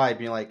night sky,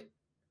 being like,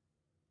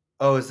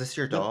 "Oh, is this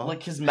your dog?"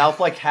 like his mouth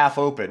like half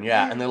open,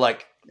 yeah. And they're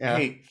like, Yeah.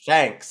 "Hey,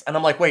 thanks." And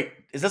I'm like, "Wait,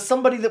 is this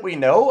somebody that we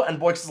know?" And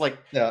Boyks is like,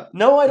 Yeah.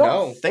 "No, I don't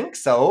No. think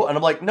so." And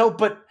I'm like, "No,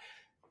 but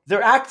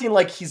they're acting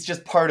like he's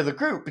just part of the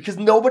group because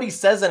nobody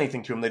says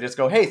anything to him. They just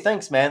go, 'Hey,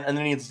 thanks, man.'" And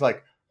then he's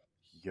like,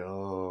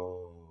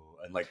 "Yo,"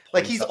 and like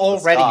points He's up at the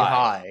already sky.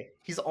 high.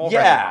 He's already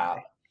Yeah.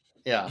 high.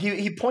 Yeah.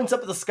 He points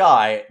up at the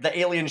sky, the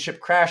alien ship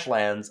crash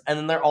lands, and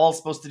then they're all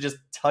supposed to just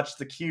touch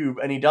the cube,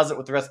 and he does it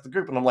with the rest of the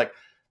group. And I'm like,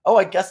 "Oh,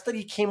 I guess that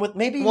he came with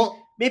maybe Well,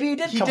 he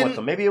did he come with didn't-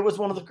 them. Maybe it was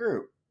one of the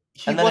group."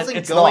 he and then wasn't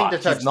it's going not. to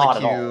He's touch not the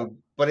at all. cube,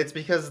 but it's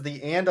because the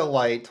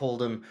Andalite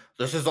told him,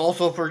 "This is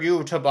also for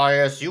you,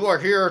 Tobias. You are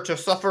here to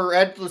suffer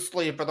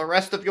endlessly for the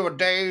rest of your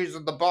days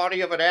in the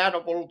body of an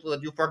animal so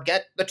that you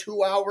forget the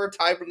 2-hour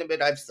time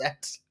limit I've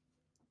set."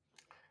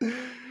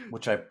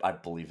 Which I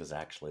believe is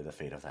actually the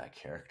fate of that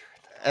character.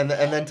 And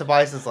then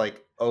Tobias is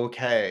like,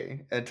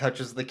 "Okay," and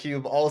touches the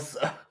cube also.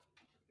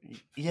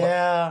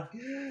 Yeah,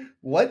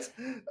 What?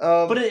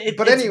 but but it's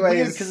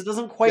anyways, because it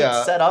doesn't quite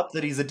yeah. set up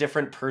that he's a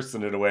different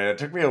person in a way. It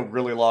took me a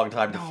really long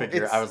time to No,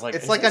 figure. I was like,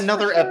 it's "Is like this for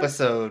another sure?"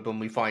 episode when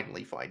we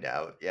finally find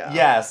out. Yeah.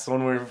 Yes,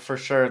 when we're for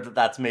sure that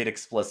that's made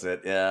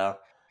explicit. Yeah.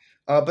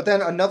 But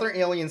then another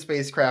alien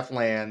spacecraft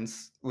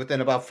lands within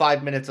about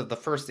 5 minutes of the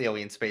first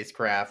alien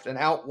spacecraft, and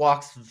out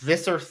walks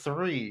Visser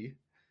 3,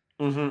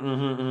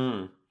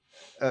 who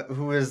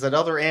is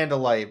another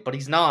Andalite, but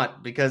he's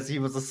not because he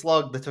was a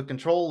slug that took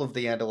control of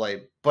the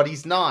Andalite. But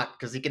he's not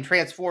because he can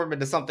transform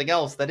into something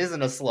else that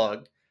isn't a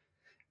slug.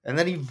 And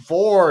then he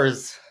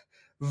vores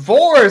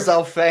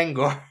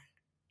Elfangor.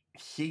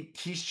 He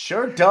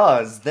sure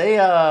does.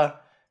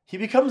 He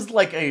becomes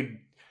like a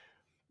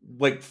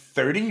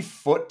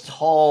 30-foot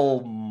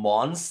tall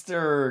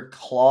monster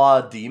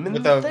claw demon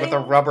with a thing?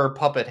 rubber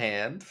puppet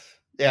hand.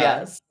 Yeah.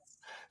 Yes.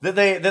 That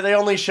they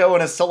only show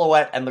in a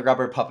silhouette and the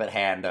rubber puppet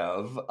hand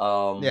of.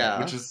 Yeah.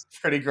 Which is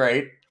pretty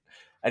great.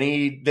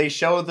 And they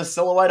show the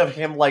silhouette of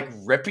him like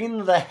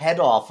ripping the head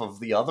off of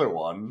the other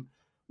one,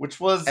 which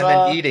was And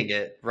then eating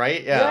it,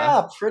 right?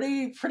 yeah,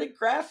 pretty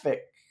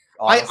graphic.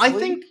 I honestly,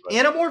 think but-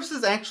 Animorphs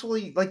is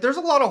actually like there's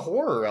a lot of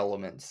horror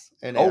elements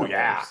in Oh, Animorphs.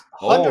 yeah.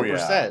 Oh,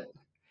 100%.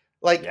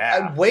 Like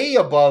Yeah. way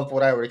above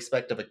what I would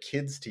expect of a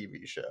kids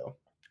TV show.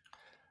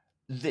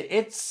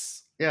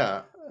 it's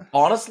Yeah.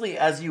 honestly,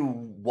 as you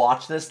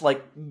watch this,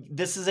 like,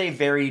 this is a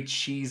very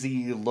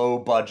cheesy,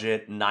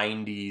 low-budget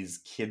 90s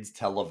kids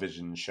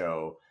television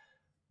show.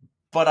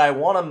 But I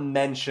want to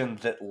mention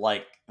that,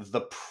 like,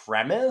 the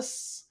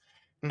premise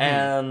Mhm.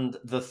 and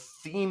the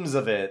themes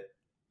of it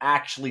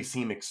actually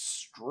seem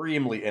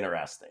extremely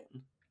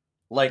interesting.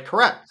 Like,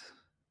 Correct.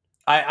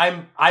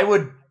 I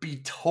would be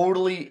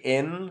totally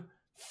in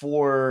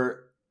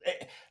for,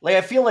 like,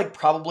 I feel like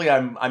probably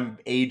I'm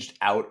aged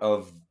out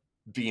of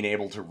being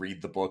able to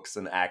read the books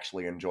and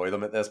actually enjoy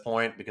them at this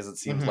point, because it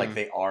seems like Mhm.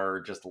 they are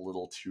just a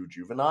little too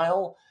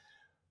juvenile.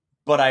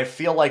 But I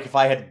feel like if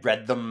I had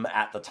read them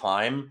at the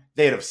time,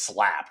 they'd have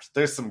slapped.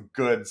 There's some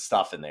good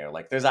stuff in there.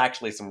 Like, there's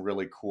actually some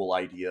really cool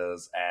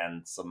ideas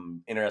and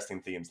some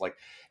interesting themes. Like,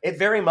 it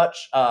very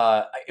much,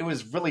 it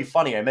was really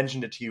funny. I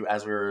mentioned it to you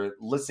as we were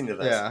listening to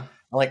this. Yeah.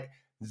 Like,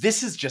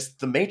 this is just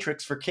the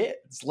Matrix for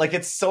kids. Like,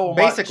 it's so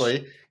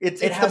Basically,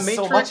 it's it has the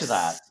Matrix, so much of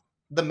that.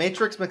 The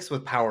Matrix mixed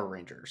with Power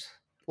Rangers.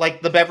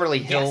 Like the Beverly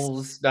Yes.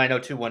 Hills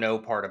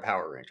 90210 part of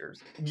Power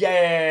Rangers.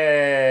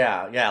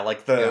 Yeah.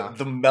 Like Yeah.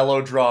 the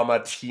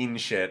melodrama teen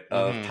shit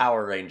of Mhm.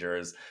 Power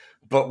Rangers,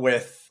 but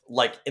with,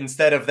 like,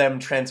 instead of them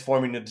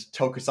transforming into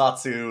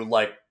tokusatsu,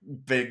 like,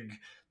 big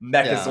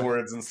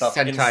Megazords and stuff,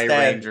 Sentai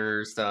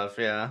Ranger stuff,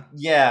 yeah.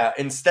 Yeah,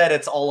 instead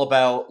it's all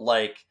about,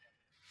 like,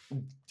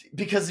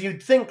 because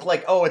you'd think,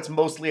 like, oh, it's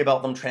mostly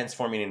about them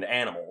transforming into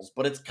animals,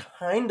 but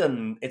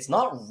it's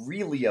not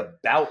really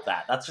about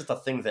that. That's just a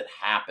thing that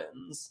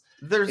happens.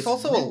 There's It's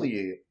also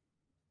really,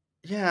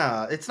 it's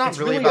not it's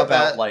really really about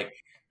about that. like,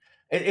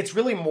 it's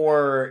really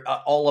more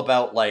all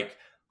about, like,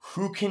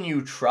 who can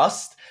you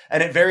trust,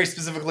 and it very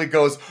specifically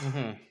goes,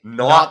 Mhm.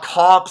 not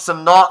cops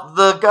and not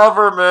the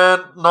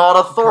government, not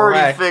authority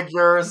Correct.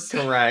 figures.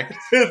 Correct.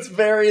 It's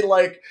very,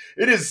 like,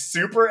 it is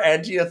super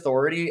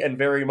anti-authority and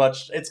very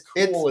much, it's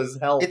cool as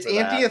hell. It's for that.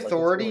 Like,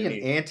 anti-authority really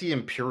and neat.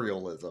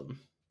 anti-imperialism.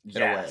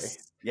 in a way.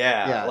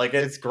 Yeah, like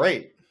it's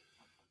great.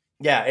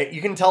 Yeah,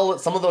 you can tell that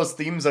some of those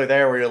themes are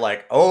there where you're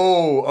like,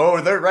 oh,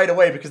 they're right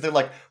away, because they're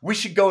like, we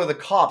should go to the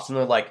cops, and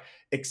they're like,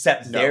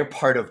 except No. they're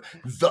part of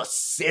the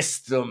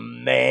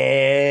system,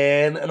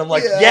 man. And I'm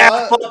like, Yeah.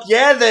 yeah, fuck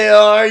yeah, they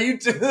are. You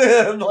do.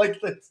 Like,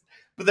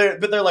 but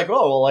they're like,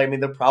 oh, well, I mean,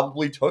 they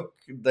probably took,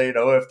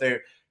 if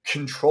they're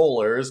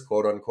controllers,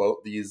 quote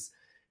unquote, these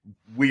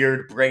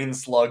weird brain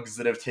slugs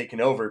that have taken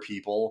over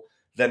people,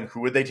 then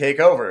who would they take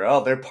over?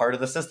 Oh, they're part of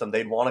the system.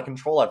 They'd want to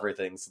control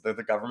everything. So they're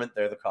the government,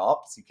 they're the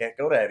cops. You can't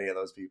go to any of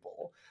those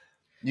people.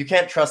 You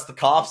can't trust the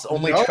cops,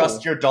 only No.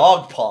 trust your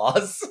dog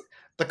paws.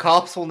 The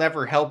cops will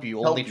never help you.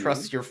 Only Help you.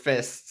 trust your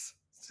fists.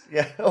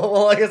 Yeah,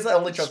 well, I guess I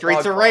only trust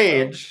Streets dog of paws,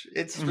 Rage.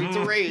 It's Streets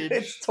Mhm. of Rage.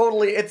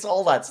 It's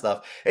all that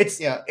stuff. It's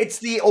Yeah. it's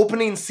the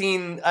opening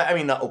scene. I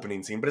mean, not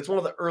opening scene, but it's one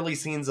of the early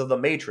scenes of The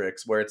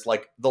Matrix where it's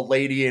like the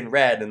lady in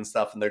red and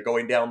stuff, and they're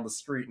going down the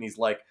street, and he's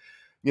like,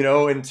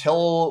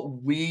 until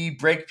we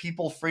break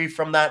people free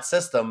from that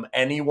system,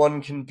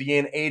 anyone can be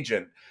an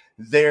agent.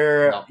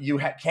 No. You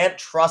can't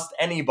trust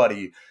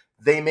anybody.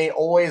 They may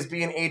always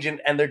be an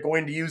agent, and they're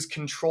going to use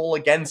control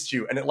against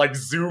you. And it, like,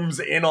 zooms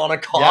in on a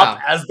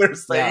cop as they're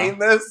saying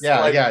this.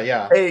 Yeah, like,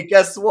 yeah. Hey,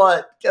 guess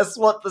what? Guess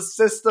what the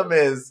system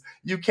is?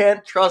 You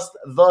can't trust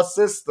the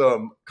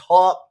system.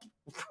 Cop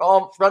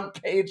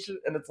front page,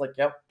 and it's like,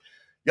 yep.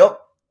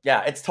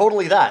 Yeah, it's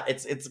totally that.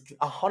 It's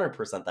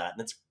 100% that,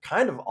 and it's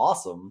kind of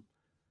awesome.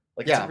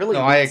 Like, Yeah, it's a really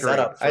no, neat I agree.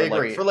 setup. I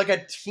agree. For like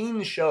a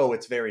teen show,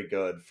 it's very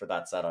good for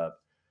that setup.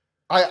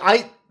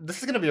 This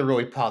is gonna be a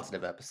really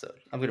positive episode.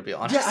 I'm gonna be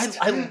honest.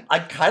 Yeah, I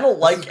kind of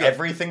like good.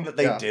 everything that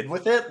they Yeah. did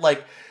with it.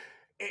 Like,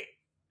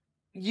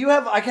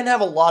 I can have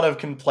a lot of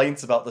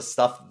complaints about the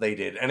stuff that they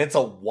did, and it's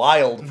a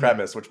wild Mhm.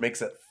 premise, which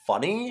makes it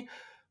funny,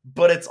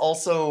 but it's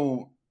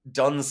also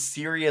done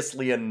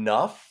seriously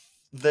enough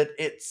that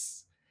it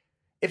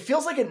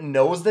feels like it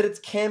knows that it's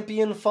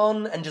campy and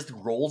fun and just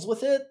rolls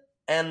with it,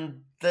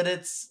 and that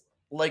it's,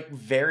 like,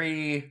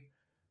 very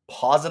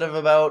positive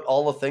about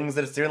all the things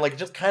that it's doing. Like, it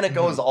just kind of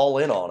goes all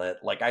in on it.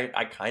 Like,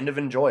 I kind of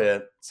enjoy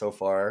it so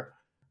far.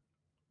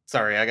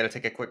 Sorry, I gotta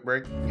take a quick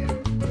break.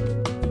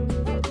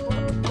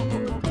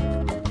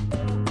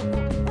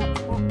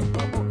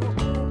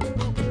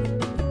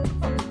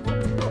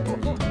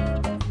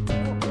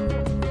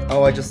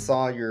 Oh, I just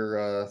saw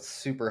your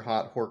super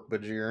hot Hork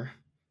Bajir.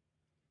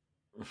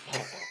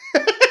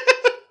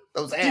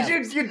 Those abs.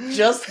 Did you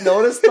just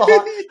notice the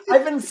hot?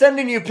 I've been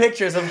sending you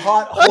pictures of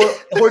hot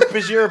Hork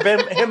Bajir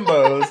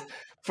himbos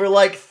for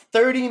like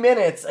 30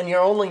 minutes, and you're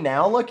only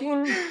now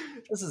looking?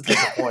 This is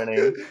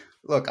disappointing.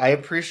 Look, I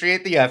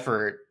appreciate the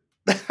effort.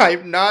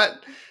 I'm not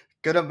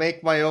gonna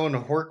make my own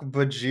Hork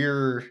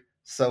Bajir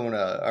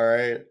Sona,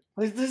 alright?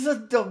 There's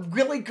a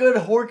really good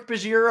Hork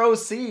Bajir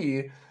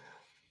OC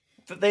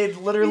that they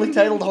literally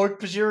titled Hork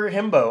Bajir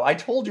Himbo. I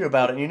told you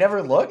about it, and you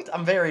never looked?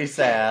 I'm very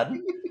sad.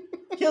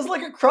 He has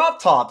like a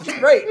crop top. It's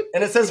great.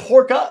 And it says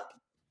Hork Up.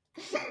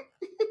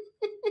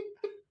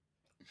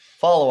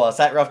 Follow us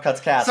at Rough Cuts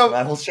Cast, So- and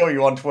I will show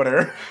you on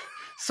Twitter.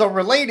 So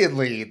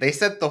relatedly, they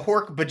sent the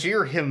Hork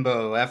Bajir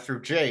Himbo after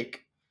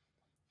Jake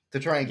to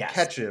try and Yes.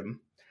 catch him.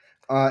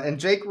 And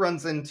Jake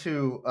runs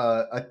into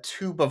a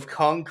tube of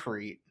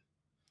concrete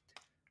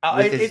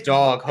with his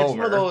dog, It's one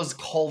Homer. of those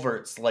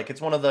culverts. Like,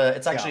 it's one of the...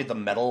 It's actually the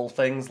metal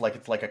things. Like,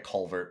 it's like a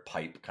culvert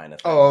pipe kind of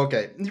thing. Oh,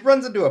 okay. He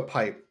runs into a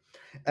pipe,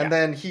 and Yeah.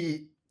 then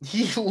he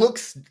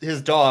looks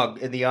his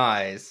dog in the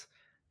eyes.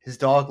 His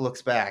dog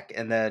looks back,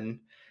 and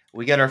then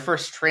we get our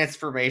first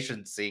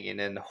transformation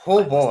scene, and I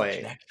must boy.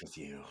 connect with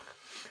you.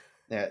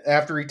 Yeah,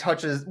 after he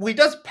touches... Well,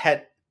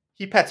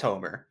 he pets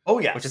Homer. Oh,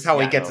 yeah. Which is how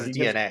he gets his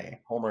DNA.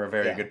 Homer a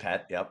very Yeah. good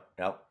pet. Yep.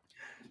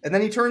 And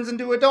then he turns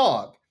into a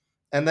dog.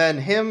 And then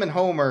him and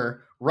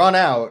Homer run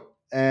out,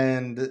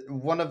 and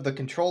one of the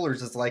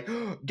controllers is like,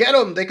 "Get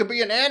them! They could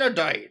be an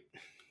Andalite!"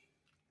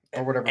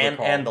 Or whatever they're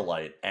called.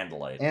 Andalite.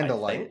 Andalite. I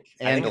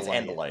think it's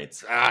Andalite.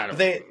 Andalites. I don't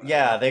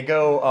know. They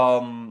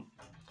go,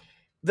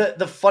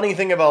 the funny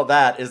thing about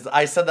that is,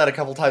 I said that a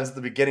couple times at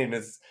the beginning,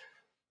 is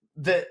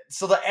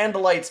so the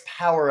Andalites'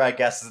 power, I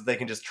guess, is they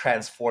can just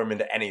transform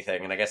into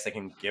anything, and I guess they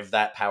can give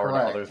that power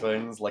Correct. to other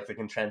things, like they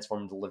can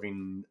transform into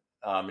living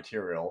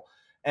material.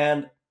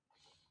 And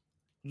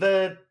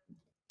the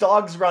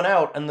dogs run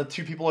out, and the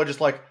two people are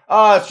just like,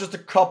 it's just a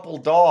couple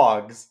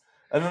dogs.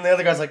 And then the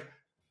other guy's like,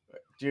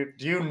 do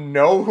you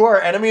know who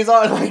our enemies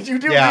are? Like, you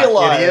do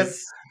realize,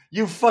 idiots.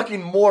 you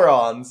fucking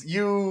morons,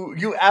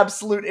 you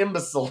absolute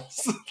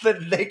imbeciles,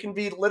 that they can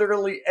be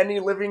literally any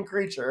living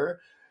creature.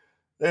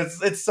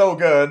 It's so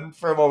good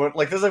for a moment.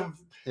 Like,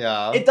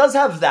 it does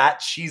have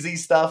that cheesy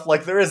stuff.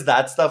 Like, there is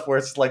that stuff where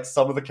it's like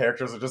some of the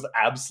characters are just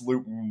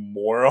absolute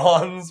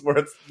morons, where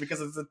it's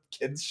because it's a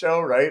kids show,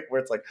 right? Where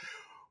it's like,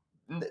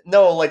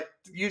 no, like,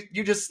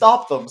 you just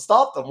stop them.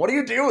 What are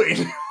you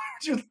doing?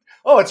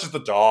 It's just a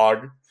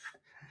dog.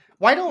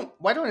 Why don't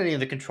any of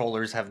the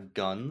controllers have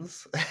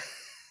guns?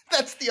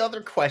 That's the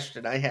other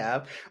question I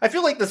have. I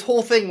feel like this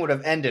whole thing would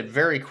have ended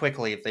very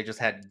quickly if they just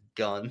had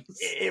guns.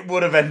 It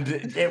would have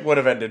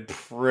ended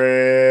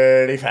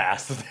pretty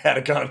fast if they had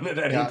a gun at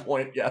any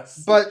point.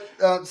 Yes, but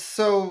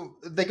so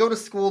they go to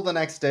school the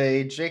next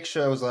day. Jake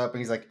shows up and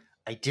he's like,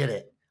 "I did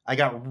it. I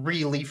got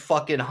really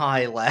fucking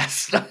high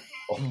last night."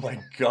 Oh my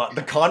god,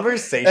 the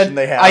conversation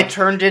they have. I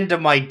turned into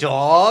my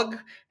dog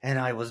and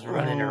I was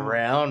running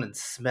around and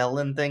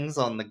smelling things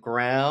on the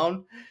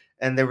ground.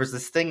 And there was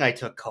this thing I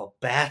took called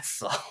bath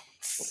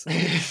salts. I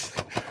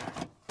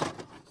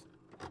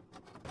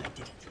did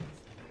it.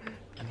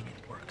 I mean,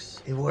 it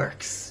works. It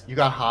works. You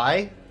got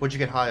high? What'd you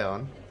get high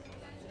on?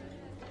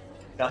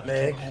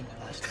 Nutmeg. I had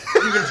my last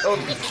You can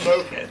totally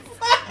smoke it.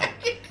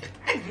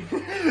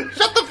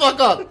 Shut the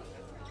fuck up!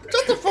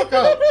 Shut the fuck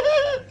up!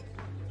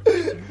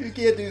 You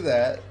can't do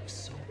that.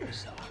 so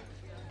bizarre.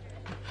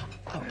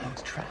 I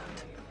was trapped.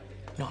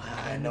 No,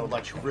 I know,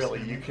 like,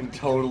 really, you can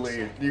eat,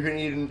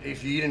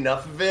 if you eat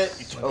enough of it,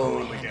 you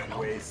totally get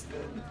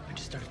wasted. I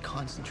just started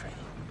concentrating.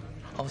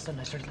 All of a sudden,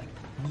 I started,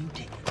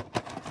 mutating.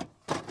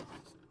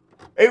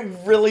 It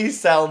really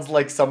sounds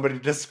like somebody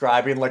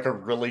describing, like, a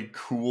really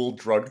cool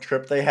drug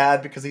trip they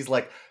had, because he's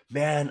like,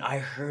 man, I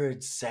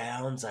heard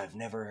sounds I've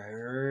never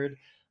heard.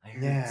 I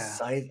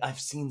heard I've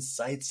seen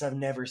sights I've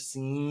never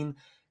seen.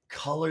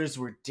 Colors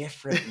were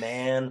different,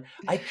 man.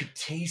 I could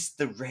taste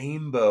the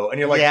rainbow. And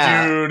you're like,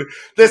 dude,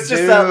 this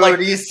just sounds like...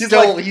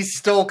 He's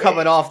still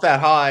coming off that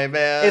high,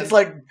 man. It's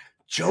like,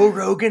 Joe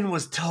Rogan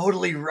was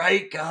totally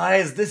right,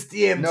 guys. This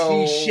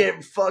DMT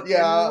shit fucking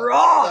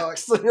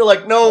rocks. And you're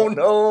like,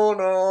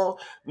 no.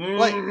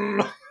 Like,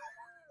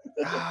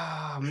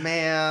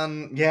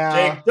 man.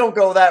 Yeah. Jake, don't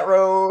go that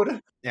road.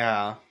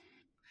 Yeah.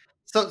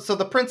 So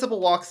the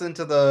principal walks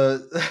into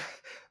the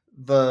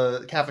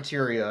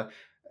cafeteria,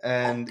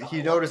 and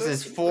he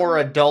notices four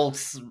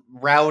adults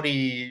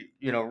rowdy,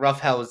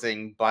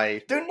 roughhousing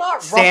by They're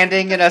not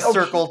standing in a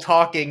circle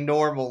talking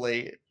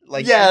normally,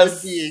 like human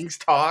beings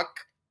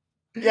talk.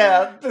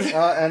 Yeah.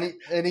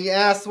 And he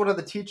asks one of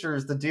the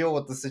teachers to deal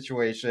with the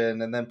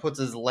situation, and then puts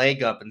his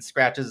leg up and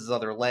scratches his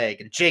other leg.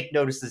 And Jake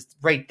notices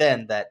right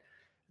then that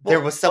there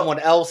was someone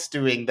else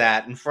doing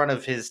that in front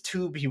of his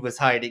tube he was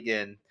hiding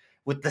in,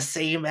 with the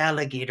same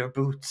alligator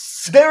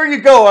boots. There you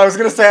go. I was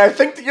going to say, I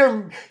think that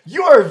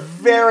you are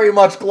very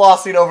much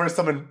glossing over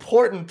some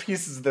important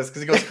pieces of this,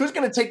 because he goes, who's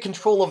going to take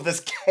control of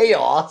this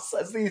chaos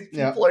as these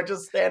people are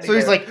just standing there. So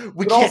he's like,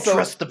 we can't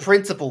trust the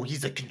principal.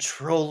 He's a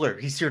controller.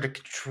 He's here to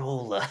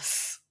control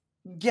us.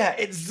 Yeah,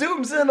 it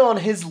zooms in on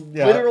his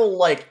literal,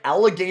 like,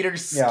 alligator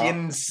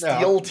skin,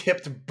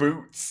 steel-tipped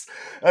boots.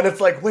 And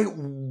it's like, wait,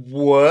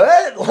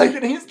 what? Like,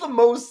 and he's the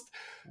most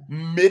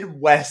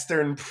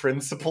Midwestern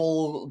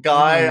principal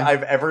guy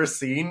I've ever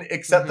seen,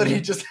 except that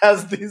he just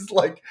has these,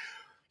 like,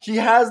 he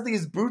has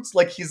these boots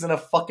like he's in a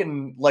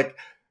fucking, like,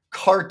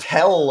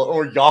 cartel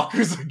or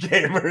Yakuza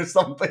game or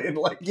something.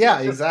 Like,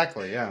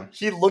 exactly.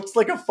 He looks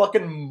like a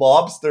fucking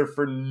mobster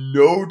for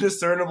no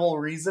discernible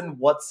reason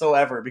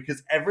whatsoever,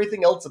 because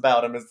everything else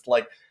about him is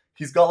like,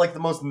 he's got like the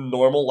most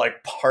normal,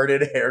 like,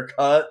 parted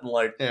haircut, and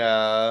like,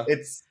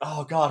 it's,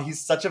 oh god,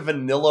 he's such a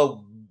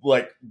vanilla,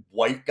 like,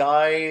 white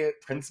guy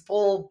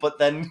principal, but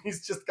then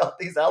he's just got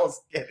these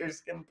alligator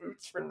skin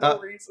boots for no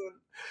reason.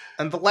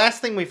 And the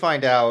last thing we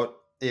find out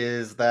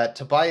is that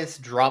Tobias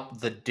dropped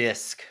the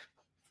disc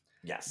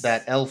Yes.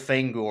 that El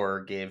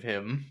Fangor gave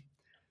him.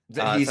 He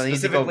So they need to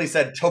specifically go-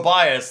 said,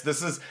 Tobias,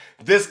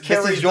 this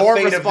carries your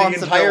the fate of the entire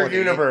responsibility."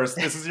 universe.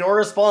 This is your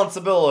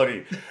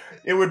responsibility.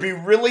 It would be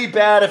really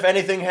bad if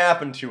anything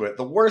happened to it.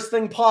 The worst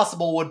thing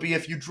possible would be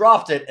if you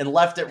dropped it and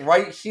left it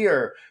right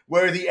here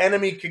where the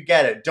enemy could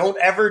get it. Don't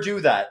ever do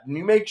that. And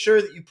you make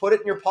sure that you put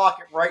it in your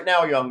pocket right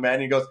now, young man.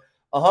 And he goes,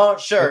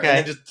 sure. Okay. And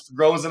then just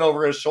throws it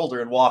over his shoulder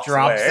and walks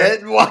Drops away.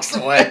 it and walks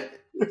away.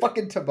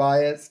 Fucking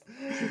Tobias.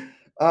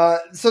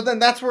 So then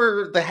that's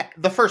where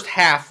the first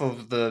half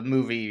of the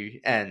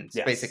movie ends,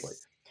 Yes. basically.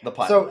 The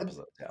pilot So,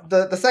 episode.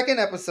 Yeah. The second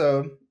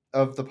episode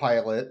of the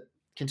pilot,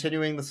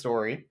 continuing the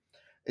story,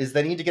 is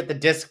they need to get the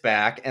disc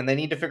back and they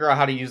need to figure out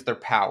how to use their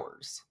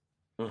powers.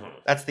 Mhm.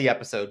 That's the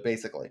episode,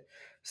 basically.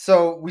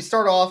 So we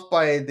start off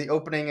by the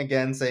opening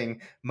again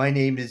saying, "My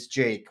name is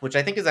Jake," which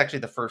I think is actually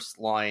the first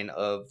line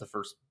of the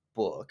first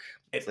book.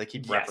 They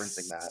keep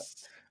referencing that.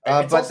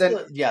 It's but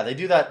also, they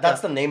do that. That's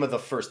the name of the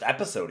first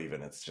episode.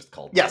 Even it's just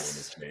called Yes.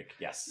 My Name is Jake.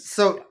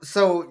 Yes.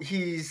 So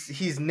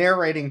he's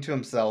narrating to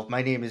himself,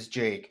 "My name is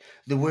Jake.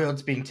 The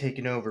world's being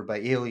taken over by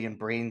alien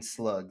brain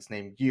slugs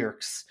named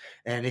Yerks,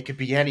 and it could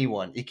be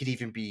anyone. It could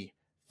even be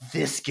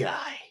this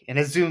guy." And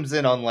it zooms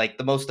in on like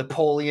the most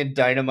Napoleon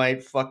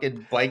Dynamite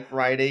fucking bike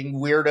riding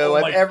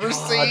weirdo I've ever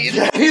seen.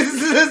 Yeah, this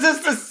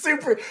is the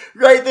super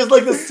right. There's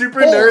like the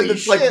super Holy nerd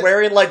that's shit. like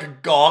wearing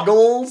like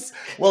goggles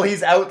while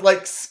he's out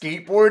like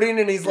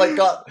skateboarding, and he's like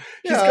got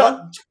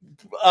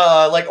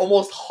like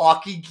almost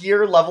hockey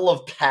gear level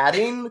of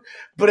padding,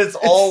 but it's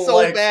all It's so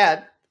like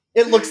bad.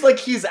 it looks like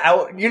he's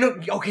out. You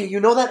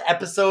know that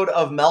episode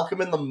of Malcolm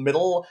in the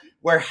Middle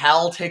where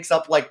Hal takes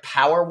up like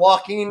power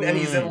walking and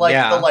he's in like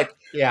yeah. the like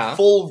Yeah.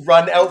 full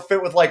run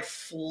outfit with like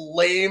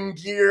flame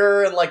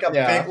gear and like a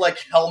Yeah. big like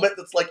helmet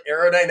that's like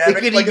aerodynamic. It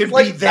could like, even it's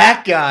like be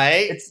that guy.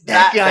 It's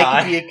that that guy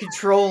guy. could be a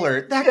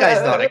controller. That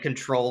guy's not a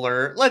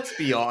controller. Let's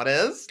be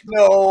honest.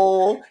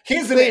 No,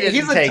 he's They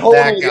didn't a take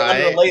that totally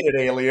guy. unrelated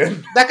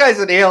alien. That guy's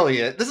an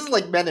alien. This is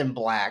like Men in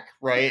Black,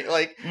 right?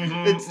 Like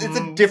Mm-hmm, it's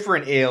a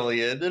different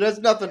alien. It has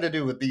nothing to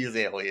do with these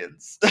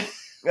aliens.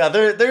 Yeah,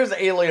 there's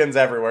aliens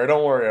everywhere.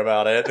 Don't worry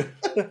about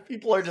it.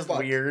 People are just Fuck.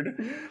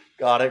 weird.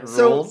 Got it.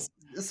 So- Rules.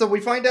 So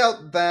we find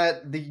out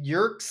that the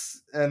Yerks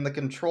and the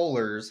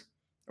controllers,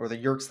 or the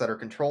Yerks that are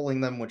controlling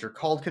them, which are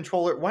called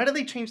controller. Why do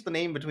they change the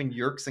name between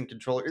Yerks and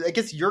controller? I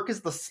guess Yerk is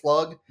the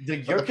slug. The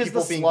but Yerk the is the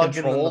people being slug.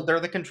 controlled. They're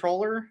the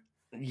controller.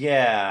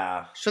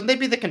 Yeah, Shouldn't they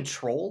be the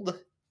controlled?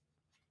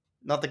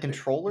 Not the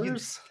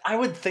controllers? I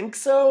would think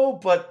so,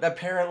 but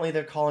apparently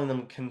they're calling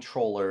them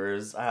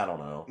controllers. I don't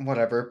know.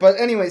 Whatever. But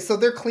anyway, so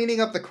they're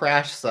cleaning up the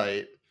crash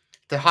site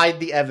to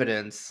hide the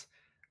evidence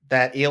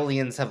that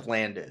aliens have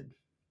landed.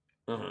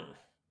 Mhm.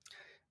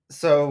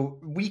 So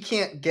we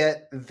can't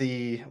get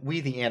the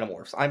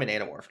Animorphs. I'm an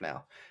Animorph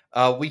now.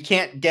 We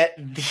can't get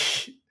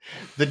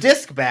the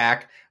disc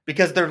back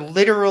because they're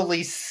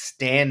literally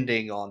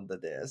standing on the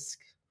disc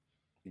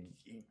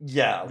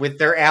Yeah. with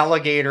their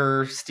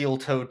alligator steel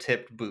toe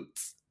tipped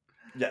boots.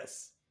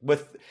 Yes.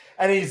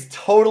 And he's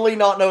totally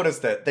not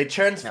noticed it. They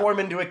transform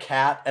into a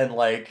cat and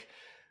like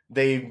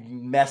they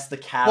mess the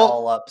cat Well,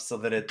 all up so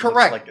that it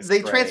Correct. looks like a They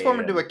stray transform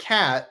into a and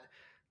cat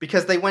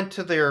because they went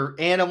to their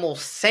animal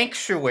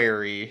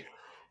sanctuary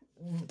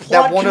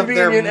plot that one of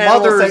their convenient animal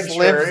mothers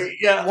sanctuary. lives.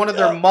 Yeah. One of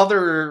their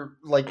mother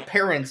like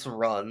parents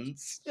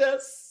runs.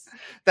 Yes.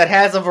 That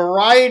has a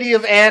variety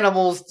of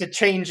animals to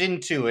change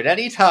into at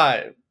any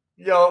time.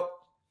 Yo.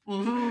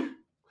 Mm-hmm.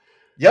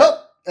 Yep,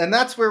 and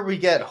that's where we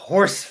get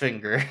horse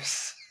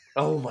fingers.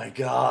 Oh my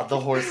god, the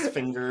horse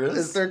fingers.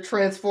 As they're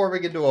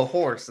transforming into a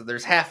horse, and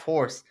there's half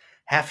horse,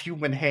 half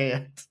human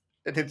hand,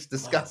 and it's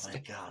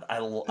disgusting.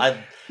 Oh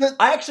my god,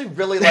 I actually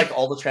really like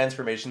all the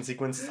transformation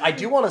sequences. I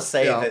do want to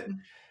say Yeah. that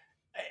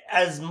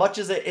as much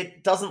as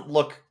it doesn't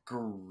look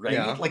great,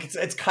 Yeah. like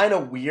it's kind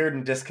of weird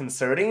and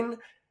disconcerting,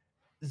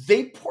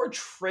 they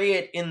portray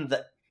it in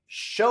the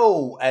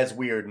show as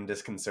weird and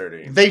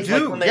disconcerting. They It's like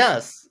do, when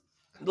yes.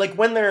 Like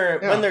when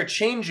Yeah. they're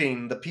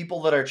changing, the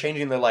people that are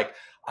changing, they're like,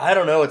 I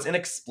don't know, it's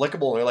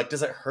inexplicable. And they're like,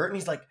 does it hurt? And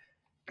he's like,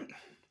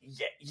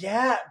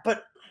 yeah,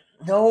 but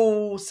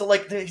no. So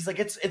like, he's like,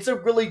 it's a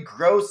really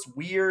gross,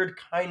 weird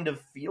kind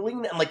of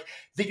feeling, and like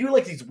they do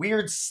like these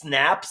weird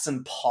snaps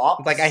and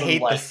pops. Like I and, hate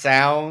the like,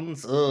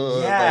 sounds.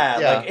 Ugh, yeah,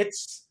 like, like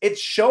it's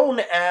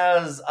shown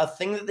as a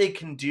thing that they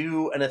can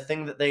do and a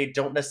thing that they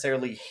don't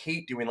necessarily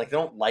hate doing. Like they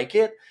don't like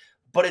it,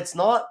 but it's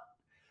not.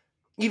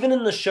 Even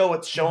in the show,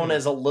 it's shown Mhm.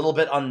 as a little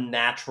bit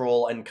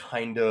unnatural and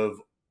kind of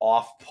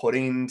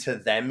off-putting to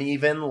them.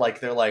 Even like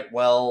they're like,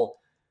 well,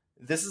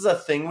 this is a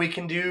thing we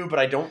can do, but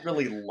I don't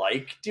really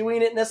like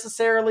doing it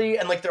necessarily.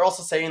 And like they're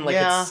also saying like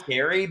Yeah. it's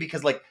scary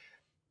because like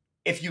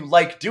if you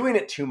like doing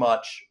it too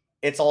much,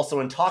 it's also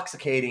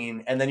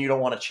intoxicating, and then you don't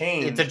want to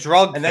change. it's a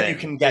drug and then thing. you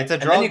can get it's a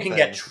and drug then you can thing.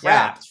 get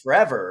trapped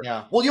forever.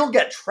 Yeah. Well, you'll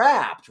get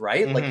trapped,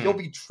 right? Like Mhm. you'll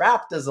be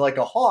trapped as like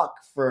a hawk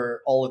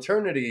for all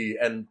eternity,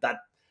 and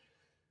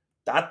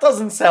that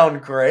doesn't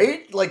sound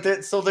great. Like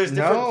so there's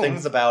different No.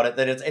 things about it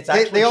that it's They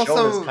actually shown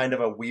also- as kind of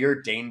a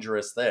weird,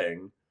 dangerous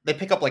thing. They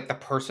pick up like the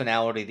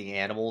personality of the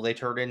animal they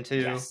turn into.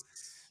 Yes.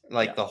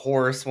 Like the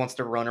horse wants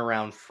to run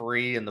around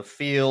free in the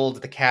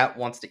field. The cat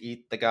wants to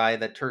eat the guy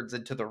that turns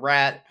into the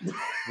rat,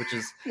 which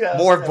is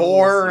more that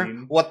vor. little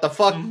scene. What the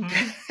fuck, animal?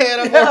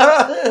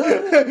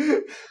 Yeah.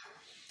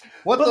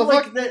 What But the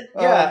like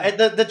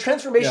fuck? the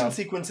transformation yeah.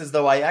 sequences,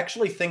 though, I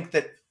actually think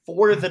that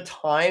for the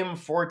time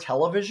for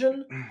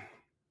television,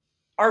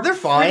 are They're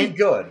pretty fine.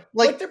 good.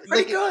 Like, They're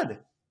pretty good.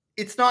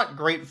 It's not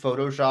great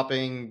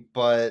photoshopping,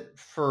 but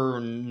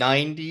for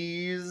 90s,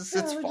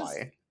 Yeah, it's they're just-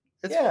 fine.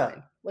 It's yeah.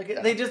 fine. Like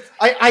Yeah. they just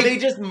I they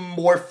just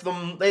morph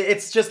them.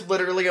 It's just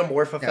literally a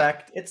morph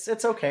effect. It's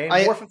okay.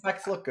 Morph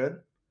effects look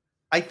good.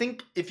 I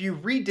think if you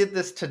redid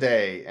this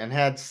today and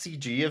had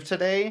CG of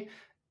today,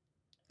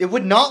 it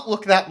would not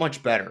look that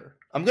much better.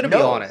 I'm going to be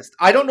No. honest.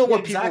 I don't know Yeah,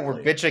 what people were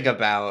exactly. bitching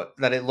about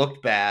that it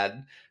looked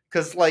bad.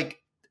 Because, like,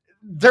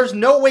 there's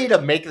no way to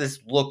make this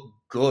look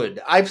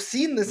good. I've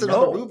seen this in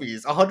No. other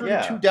movies.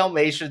 102 Yeah.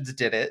 Dalmatians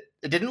did it.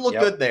 It didn't look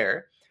Yep. good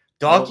there.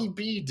 Doggy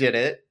B did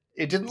it.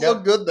 It didn't Yep.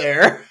 look good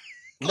there.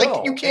 Like,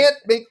 No, you can't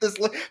make this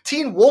look...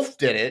 Teen Wolf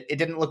did it. It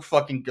didn't look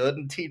fucking good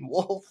in Teen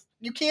Wolf.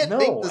 You can't No,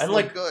 make this and,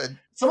 look like, good.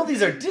 Some of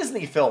these are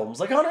Disney films.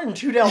 Like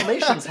 102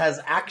 Dalmatians has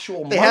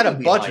actual money They had a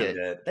behind budget.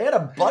 it. They had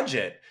a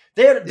budget.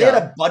 They had Yeah.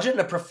 a budget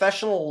and a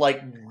professional,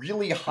 like,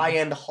 really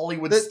high-end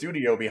Hollywood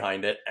studio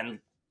behind it, and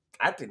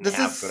that didn't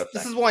have good effects.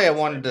 This is why I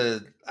wanted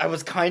to... I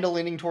was kind of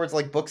leaning towards,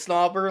 like, Book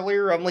Snob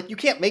earlier. I'm like, you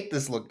can't make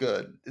this look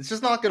good. It's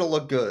just not going to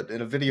look good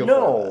in a video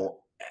format. No.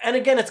 And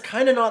again, it's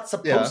kind of not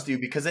supposed to,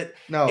 because it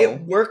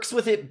works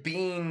with it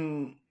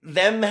being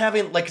them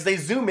having, like, because they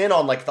zoom in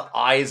on, like, the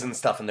eyes and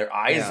stuff, and their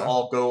eyes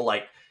all go,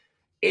 like,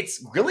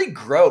 it's really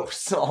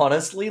gross,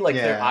 honestly. Like,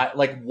 their eye,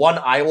 like, one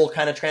eye will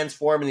kind of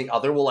transform and the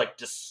other will, like,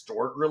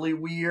 distort really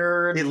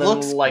weird. It and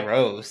looks then, like,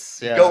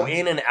 gross. Yeah. go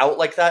in and out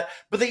like that.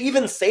 But they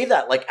even say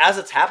that, like, as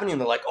it's happening,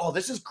 they're like, oh,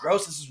 this is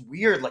gross, this is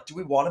weird, like, do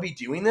we want to be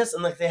doing this?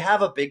 And, like, they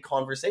have a big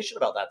conversation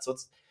about that. So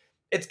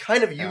it's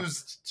kind of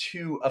used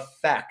to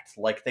effect,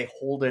 like, they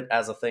hold it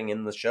as a thing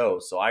in the show.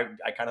 So I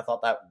kind of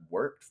thought that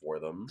worked for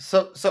them.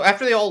 So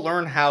after they all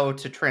learn how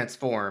to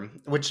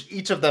transform, which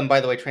each of them,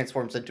 by the way,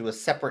 transforms into a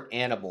separate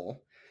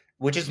animal,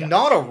 which is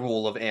not a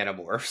rule of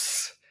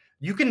Animorphs.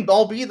 You can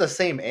all be the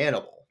same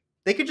animal.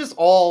 They could just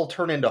all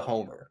turn into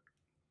Homer.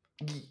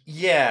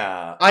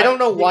 Yeah. I don't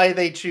know why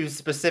they choose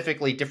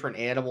specifically different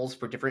animals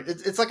for different...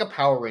 It's like a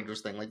Power Rangers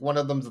thing. Like, one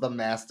of them's the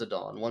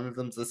Mastodon. One of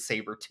them's the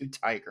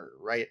Saber-tooth Tiger,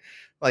 right?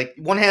 Like,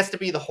 one has to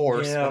be the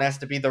horse. Yeah. One has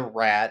to be the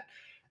rat.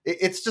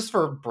 It's just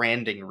for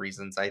branding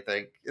reasons, I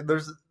think.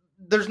 There's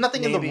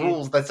nothing in the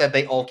rules that said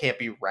they all can't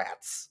be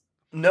rats.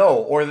 No,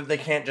 or that they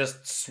can't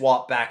just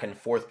swap back and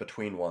forth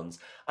between ones.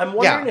 I'm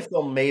wondering if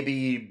they'll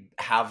maybe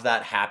have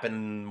that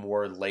happen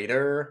more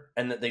later,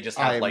 and that they just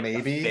have like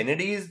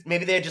affinities.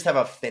 Maybe they just have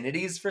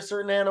affinities for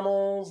certain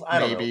animals. I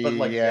don't know, but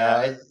like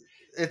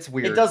it's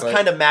weird. It does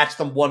kind of match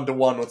them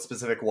 1-to-1 with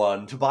specific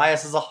one.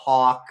 Tobias is a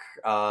hawk.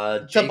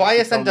 Jake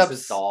Tobias ends up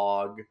his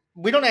dog.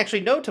 We don't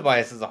actually know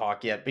Tobias is a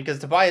hawk yet, because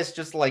Tobias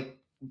just like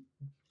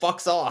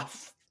fucks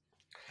off.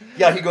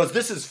 Yeah, he goes,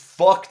 this is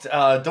fucked.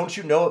 Don't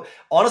you know?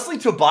 Honestly,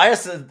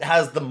 Tobias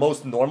has the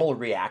most normal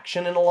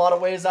reaction in a lot of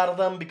ways out of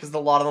them, because a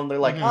lot of them, they're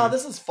like,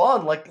 this is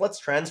fun. Like, let's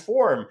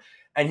transform.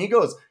 And he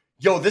goes,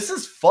 yo, this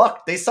is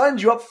fucked. They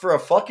signed you up for a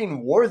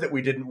fucking war that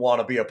we didn't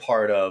want to be a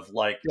part of.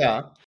 Like,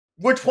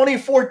 we're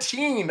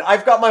 2014.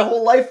 I've got my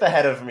whole life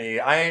ahead of me.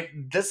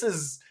 This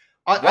is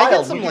wild. I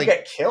get some, we could like,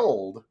 get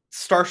killed.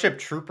 Starship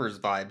Troopers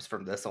vibes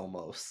from this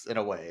almost, in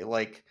a way.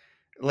 Like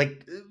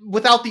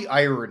without the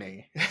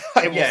irony,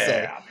 I will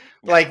say. Yeah.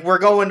 Like, we're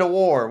going to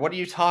war. What are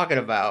you talking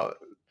about?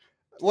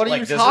 What are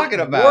you talking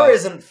about? War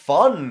isn't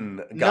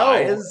fun,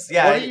 guys. No.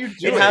 Yeah, what are you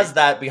doing? It has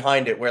that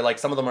behind it, where like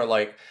some of them are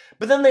like,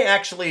 but then they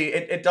actually,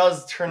 it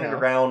does turn it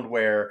around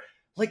where,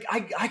 like,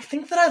 I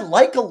think that I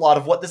like a lot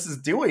of what this is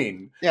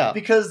doing. Yeah.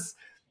 Because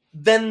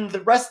then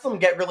the rest of them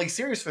get really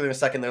serious for a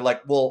second. They're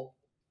like, well,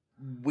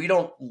 we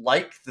don't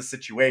like the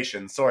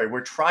situation. Sorry,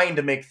 we're trying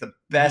to make the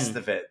best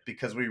of it,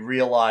 because we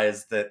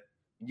realize that,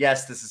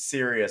 yes, this is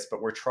serious,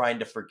 but we're trying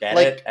to forget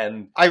it,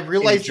 and I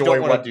realize you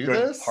don't want to do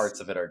good this. Parts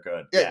of it are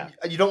good. Yeah,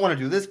 you don't want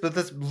to do this, but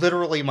this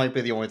literally might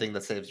be the only thing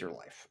that saves your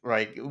life.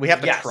 Right? We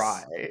have to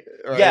try.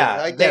 Right?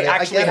 Yeah, they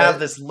actually have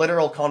this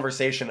literal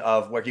conversation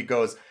of where he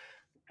goes,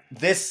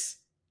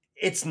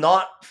 it's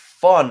not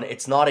fun,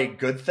 it's not a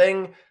good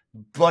thing,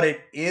 but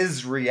it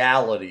is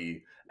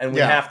reality, and we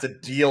have to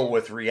deal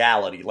with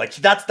reality. Like,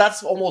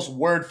 that's almost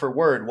word for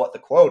word what the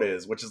quote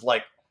is, which is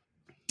like,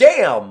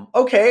 damn,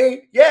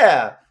 okay,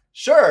 yeah.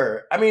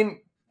 Sure. I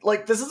mean,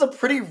 like, this is a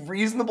pretty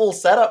reasonable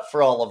setup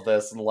for all of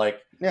this, and like,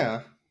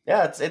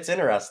 it's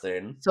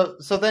interesting.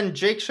 So then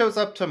Jake shows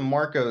up to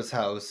Marco's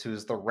house,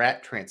 who's the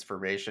rat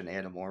transformation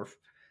Animorph,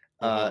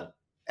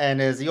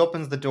 and as he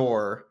opens the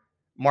door,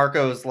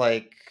 Marco's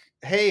like,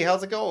 "Hey,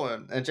 how's it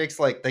going?" And Jake's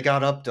like, "They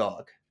got up,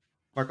 dog."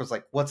 Marco's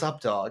like, "What's up,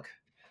 dog?"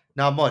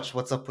 "Not much.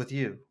 What's up with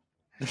you?"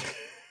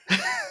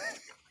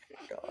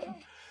 God.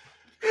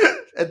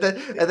 And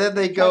then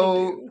they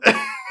go.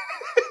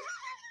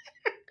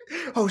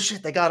 Oh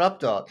shit, they got up,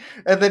 dog.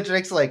 And then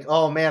Jake's like,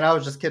 "Oh man, I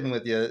was just kidding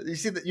with you. You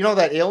see that? You know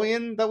that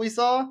alien that we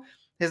saw?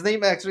 His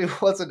name actually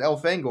wasn't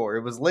Elfangor.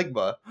 It was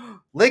Ligma.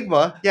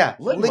 Ligma, yeah.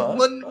 Ligma?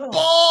 Ligma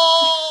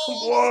Oh.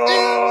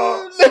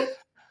 balls, dude!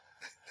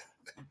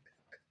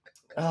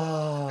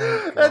 Oh,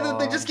 And then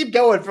they just keep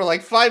going for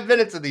like 5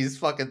 minutes of these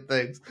fucking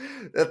things.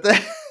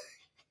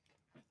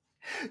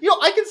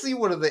 I can see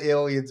one of the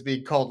aliens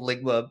being called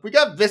Ligma. We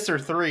got Visser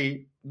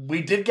 3.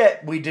 We did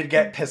get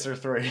Pisser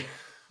 3.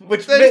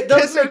 Which There's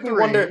does Pisser make me 3.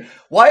 wonder,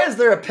 why is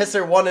there a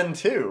Pisser 1 and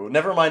 2?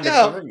 Never mind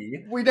Yeah. the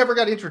 3. We never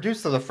got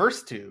introduced to the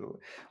first two.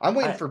 I'm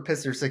waiting I- for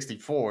Pisser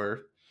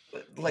 64.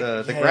 Like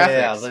The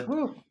yeah,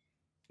 graphics.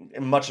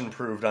 much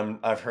improved.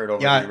 I've heard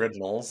over Yeah. the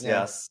originals.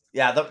 Yeah. Yes,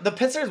 yeah. The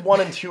Pissers 1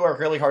 and 2 are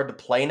really hard to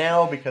play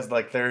now because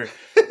like they're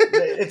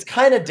it's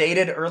kind of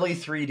dated. Early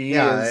 3D is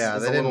they a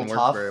little didn't work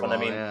tough, very well.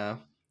 and I mean, yeah.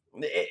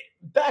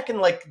 back in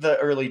like the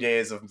early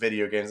days of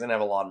video games, they didn't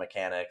have a lot of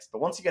mechanics. But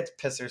once you get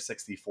to Pisser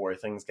 64,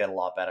 things get a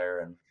lot better.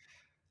 And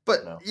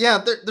But No.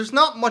 yeah, there's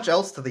not much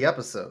else to the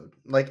episode.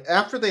 Like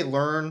after they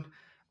learn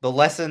the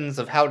lessons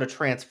of how to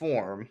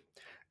transform,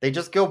 they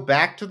just go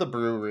back to the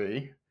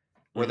brewery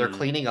where they're Mhm.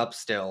 cleaning up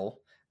still.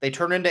 They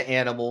turn into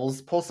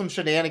animals, pull some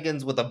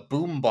shenanigans with a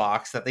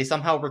boombox that they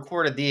somehow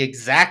recorded the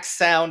exact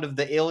sound of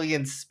the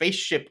alien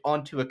spaceship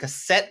onto a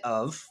cassette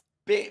of.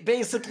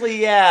 Basically,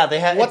 yeah, they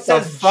had. What It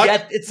the says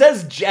fuck? it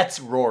says jets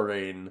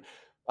roaring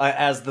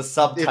as the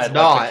subtitle, like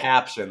not. the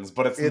captions,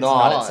 but it's It's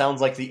not. not. It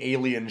sounds like the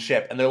alien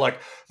ship, and they're like,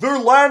 they're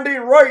landing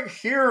right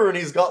here, and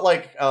he's got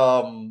like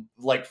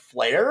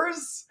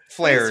flares.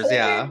 Flares, This whole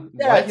yeah. thing?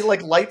 Yeah, What? he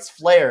like lights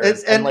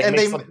flares And like,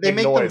 makes a they big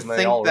make noise, them and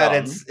they all think that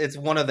run. it's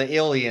one of the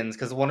aliens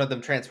because one of them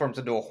transforms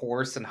into a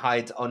horse and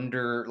hides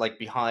under like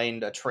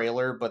behind a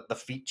trailer, but the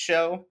feet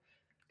show.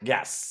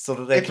 Yes, so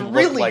that they It's can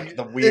really look like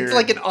the weird. it's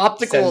like an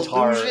optical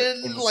centaur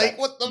illusion. insect Like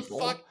what the people.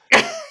 fuck?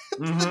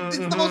 Mhm, It's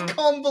the most mhm.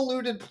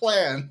 convoluted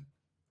plan.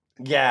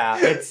 Yeah,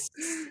 it's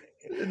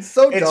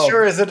so it dumb.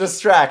 sure is a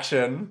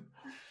distraction.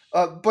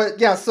 But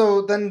yeah,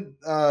 so then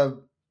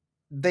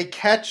they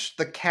catch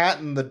the cat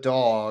and the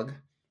dog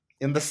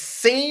in the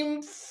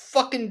same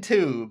fucking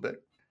tube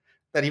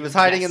that he was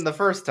hiding Yes. in the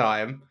first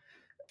time.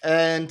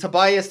 And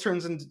Tobias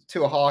turns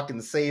into a hawk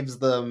and saves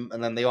them,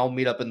 and then they all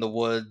meet up in the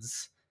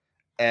woods,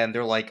 and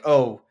they're like,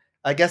 "Oh,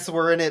 I guess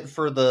we're in it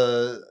for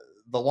the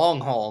long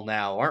haul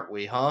now, aren't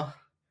we, huh?"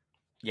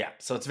 Yeah,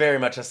 so it's very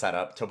much a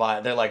setup.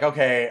 Tobias, they're like,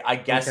 okay, I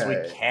guess we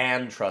Okay.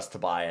 can trust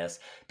Tobias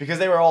because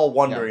they were all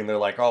wondering. They're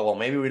like, oh well,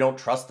 maybe we don't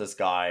trust this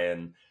guy,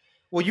 and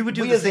Well, you would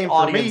do We the as the same for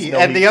audience me, know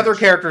and we the other can-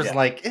 character's yeah.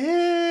 like,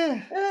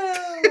 eh.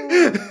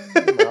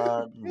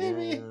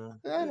 Maybe.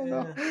 I don't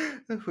know.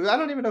 I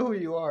don't even know who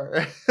you are.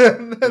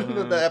 And then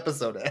Mhm. the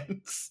episode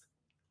ends.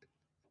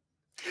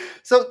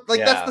 So, like,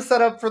 Yeah. that's the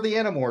setup for the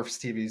Animorphs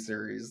TV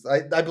series.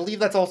 I believe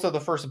that's also the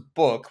first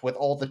book with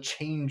all the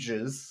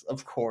changes,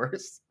 of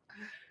course.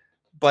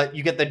 But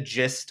you get the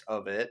gist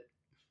of it,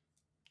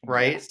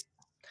 right?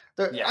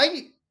 Yes. Yeah.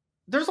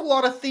 There's a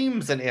lot of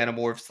themes in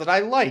Animorphs that I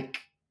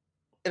like,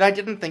 and I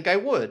didn't think I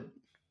would.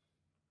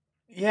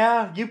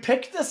 Yeah, you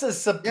picked this as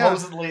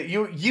supposedly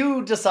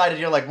you decided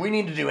you're like, we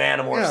need to do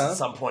Animorphs Yeah. at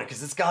some point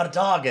because it's got a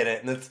dog in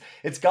it and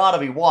it's got to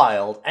be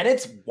wild, and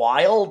it's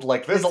wild.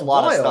 Like there's It's a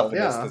lot of stuff wild, in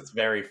this yeah. that's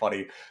very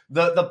funny.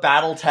 The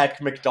BattleTech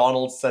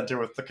McDonald's Center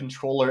with the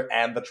controller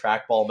and the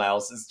trackball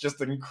mouse is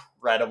just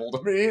incredible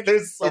to me.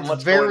 There's so It's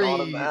much very, going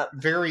on in that.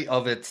 very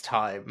of its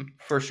time,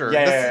 for sure.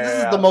 Yeah, This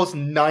yeah. is the most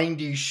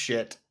 90s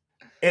shit.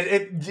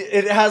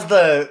 It has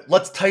the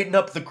let's tighten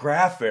up the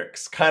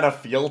graphics kind of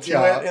feel to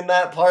Yeah. it in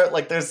that part.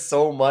 Like there's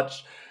so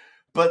much,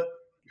 but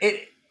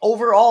it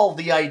overall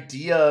the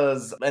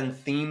ideas and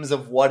themes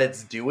of what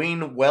it's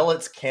doing, well,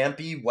 it's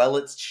campy, well,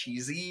 it's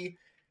cheesy,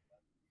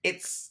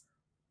 it's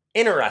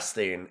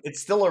interesting. It's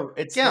still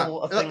a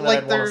still a thing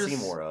like, that I'd want to see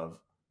there's- more of.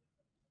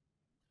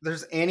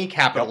 There's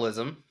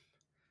anti-capitalism,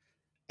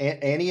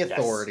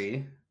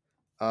 anti-authority,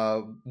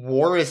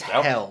 war is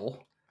Yep.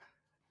 hell,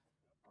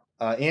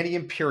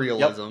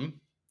 anti-imperialism.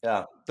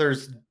 Yeah,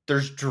 There's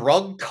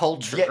drug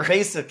culture. yeah,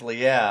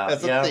 basically, yeah,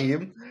 That's yeah. a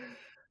theme.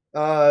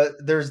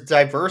 There's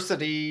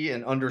diversity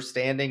and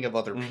understanding of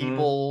other Mhm.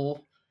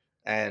 people,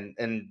 and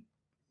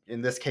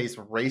in this case,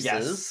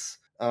 races.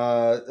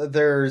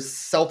 There's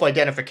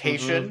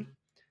self-identification Mm-hmm.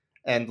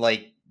 and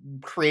like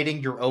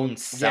creating your own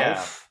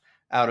self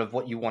out of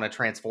what you want to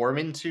transform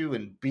into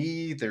and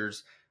be.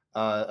 There's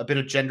a bit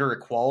of gender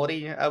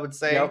equality, I would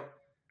say,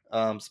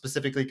 Yep.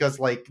 specifically because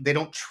like they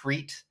don't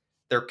treat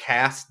their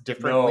cast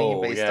differently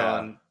No, based yeah.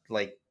 on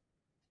like,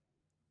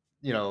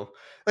 you know,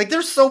 like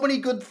there's so many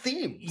good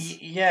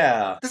themes.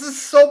 Yeah. This is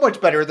so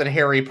much better than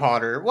Harry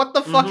Potter. What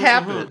the fuck Mhm,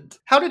 happened?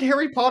 How did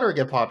Harry Potter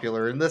get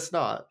popular and this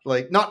not?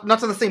 Like not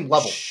to the same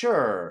level.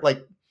 Sure.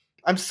 Like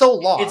I'm so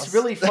lost. It's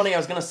really funny. I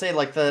was gonna say,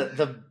 like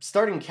the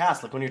starting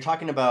cast, like when you're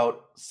talking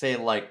about, say,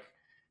 like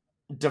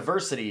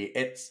diversity,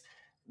 it's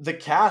the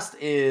cast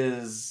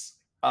is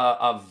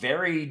a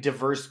very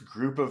diverse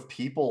group of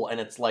people,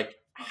 and it's like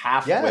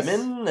half Yes.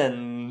 women,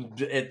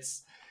 and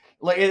it's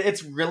like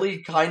it's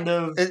really kind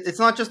of It's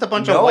not just a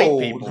bunch of white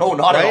people. No,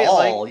 not right? at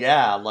Like, all.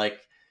 Yeah, like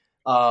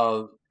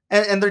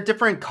And they're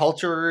different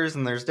cultures,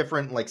 and there's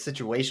different like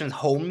situations,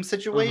 home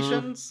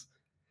situations.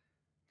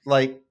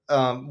 Like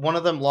one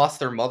of them lost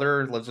their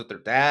mother, lives with their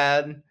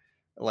dad,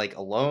 like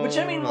alone. Which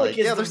I mean, like,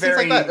 is the there's things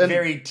very, like that. And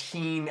very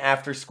teen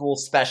after school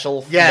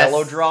special Yes,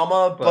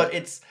 melodrama, but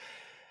but-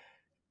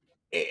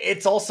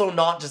 it's also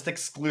not just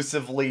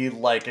exclusively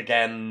like,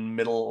 again,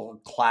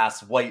 middle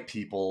class white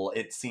people.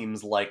 It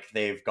seems like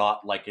they've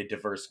got like a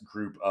diverse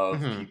group of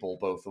Mhm. people,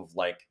 both of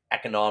like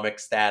economic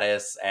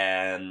status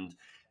and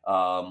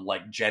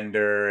like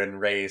gender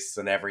and race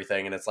and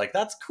everything. And it's like,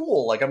 that's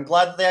cool. Like, I'm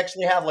glad that they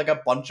actually have like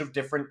a bunch of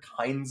different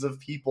kinds of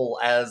people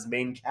as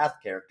main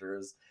cast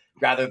characters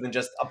rather than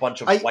just a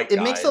bunch of white guys.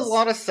 It makes a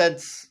lot of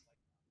sense.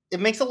 It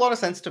makes a lot of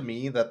sense to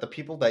me that the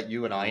people that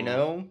you and I Mhm.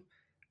 know,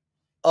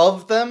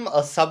 of them,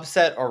 a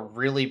subset are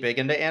really big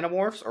into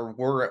Animorphs, or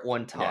were at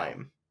one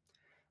time.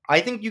 I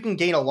think you can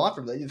gain a lot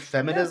from that.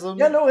 Feminism,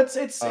 Yeah, no, it's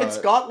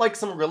got like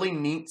some really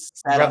neat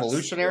setups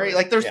revolutionary. for it.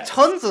 Like, there's Yes.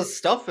 tons of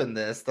stuff in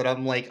this that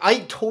I'm like, I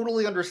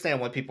totally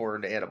understand why people are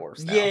into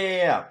Animorphs now.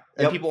 Yeah.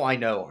 And Yep. people I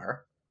know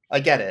are.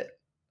 I get it.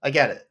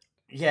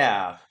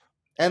 Yeah.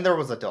 And there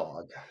was a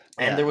dog.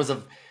 And Yeah. there was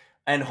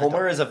and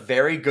Homer dog. is a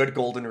very good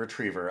golden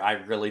retriever. I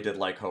really did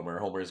like Homer.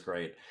 Homer's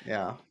great.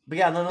 Yeah. But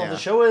yeah, no, Yeah. the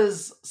show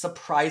is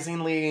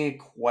surprisingly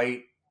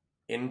quite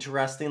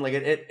interesting. Like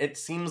it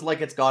seems like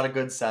it's got a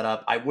good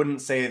setup. I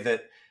wouldn't say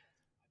that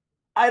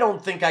I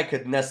don't think I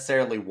could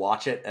necessarily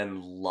watch it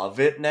and love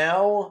it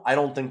now. I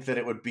don't think that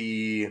it would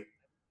be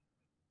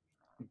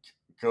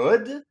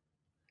good.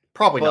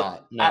 Probably But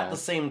not. No. at the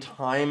same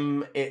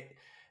time,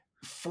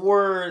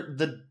 for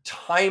the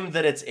time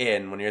that it's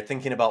in, when you're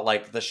thinking about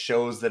like the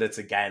shows that it's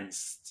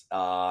against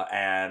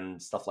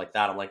and stuff like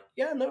that, I'm like,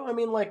 yeah, no, I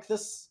mean, like,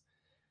 this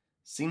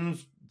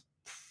seems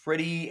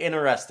pretty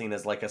interesting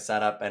as like a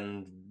setup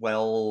and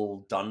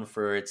well done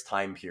for its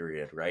time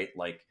period, right?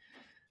 Like,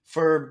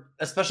 for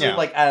especially Yeah.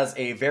 like as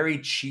a very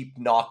cheap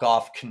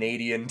knockoff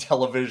Canadian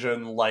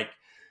television, like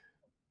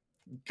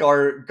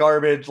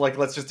garbage, like,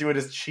 let's just do it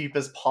as cheap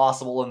as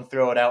possible and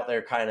throw it out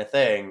there kind of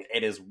thing,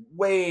 it is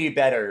way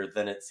better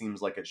than it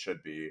seems like it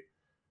should be.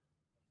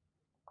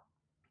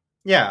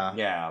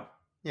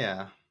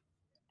 Yeah.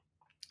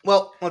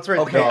 Well, let's rate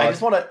the Okay,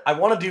 dog. I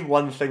want to do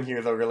one thing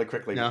here though really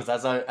quickly, Yeah.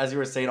 because as you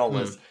were saying all Hmm.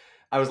 this,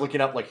 I was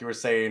looking up, like you were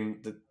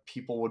saying, that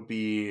people would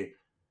be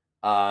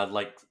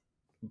like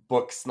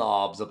book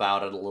snobs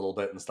about it a little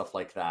bit and stuff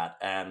like that.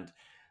 And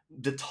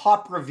the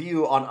top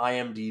review on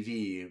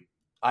IMDb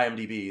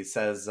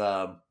says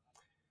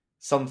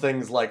some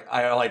things like,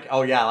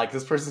 oh yeah, like,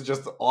 this person's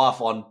just off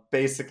on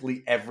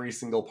basically every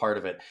single part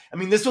of it. I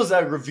mean, this was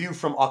a review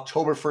from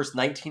October 1st,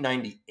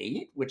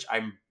 1998, which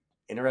I'm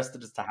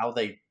interested as to how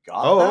they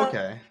got that.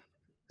 Okay.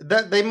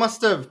 That they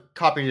must have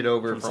copied it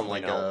over From from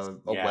like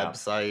something else. a Yeah.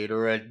 website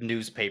or a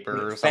newspaper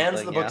or something. Fans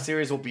of the book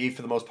series will be,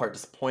 for the most part,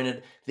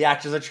 disappointed. The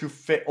actors are too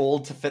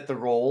old to fit the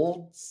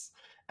roles.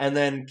 And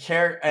then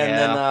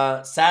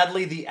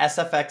sadly, the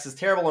SFX is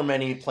terrible in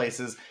many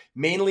places,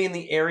 mainly in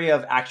the area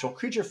of actual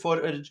creature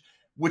footage,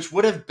 which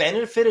would have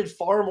benefited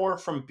far more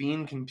from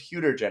being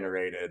computer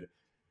generated.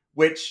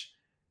 Which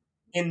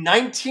in Ugh,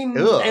 of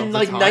the time?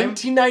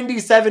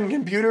 1997,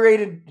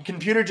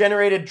 computer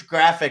generated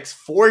graphics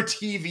for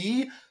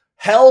TV,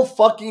 hell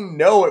fucking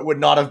no, it would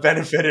not have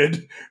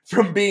benefited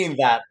from being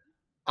that.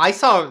 I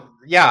saw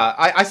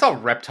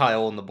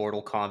Reptile in the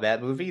Mortal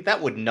Kombat movie.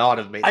 That would not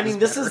have made. I mean,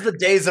 this is the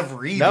days of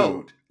Reboot.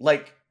 No.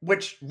 Like,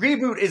 which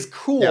Reboot is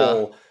cool,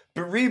 Yeah.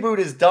 but Reboot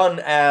is done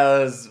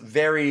as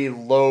very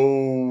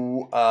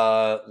low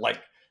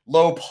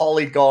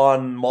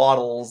polygon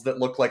models that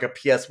look like a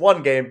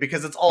PS1 game,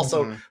 because it's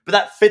also, Mhm. but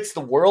that fits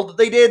the world that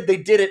they did. They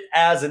did it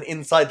as an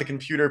inside the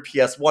computer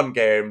PS1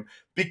 game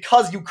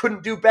because you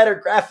couldn't do better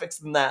graphics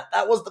than that.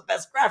 That was the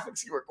best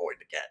graphics you were going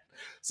to get.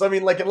 So, I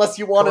mean, like, unless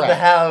you wanted to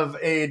Correct. have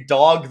a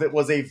dog that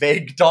was a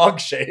vague dog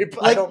shape,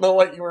 I Like, don't know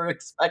what you were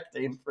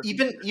expecting.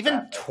 even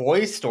graphics.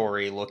 Toy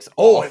Story looks It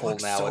awful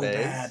looks nowadays.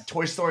 so bad.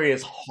 Toy Story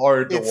is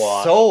hard to It's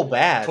watch. so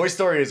bad. Toy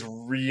Story is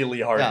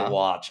really hard Yeah. to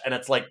watch, and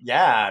it's like,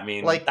 yeah, I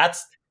mean, Like,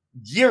 that's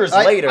years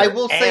I later.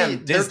 will say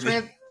and their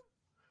Disney.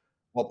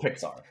 Well,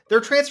 Pixar. their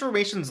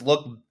transformations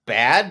look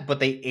bad, but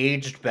they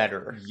aged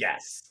better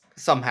Yes.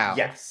 somehow.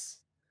 Yes.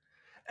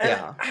 And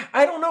Yeah.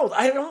 I don't know.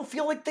 I don't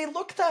feel like they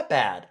look that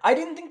bad. I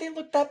didn't think they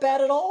looked that bad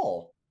at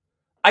all.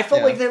 I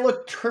felt Yeah. like they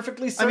looked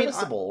perfectly I mean,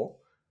 serviceable.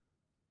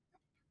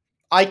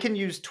 I can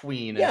use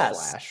tween Yes. and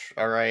Flash.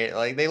 All right,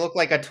 like they look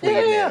like a tween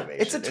Yeah.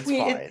 animation. It's a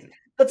tween- fine.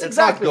 That's it's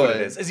exactly not what it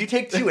good. is you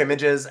take two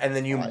images and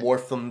then you Fine.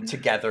 morph them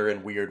together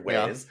in weird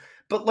Yeah. ways.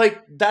 But,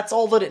 like, that's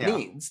all that it Yeah.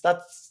 needs.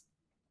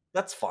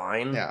 That's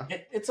fine. Yeah.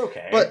 It's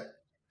okay. But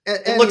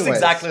it looks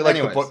exactly like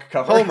the book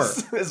cover. Homer.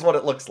 Is what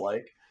it looks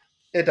like.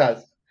 It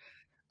does.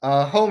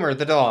 Homer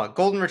the dog,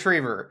 golden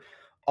retriever,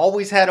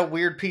 always had a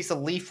weird piece of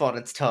leaf on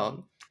its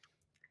tongue.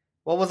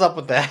 What was up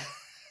with that?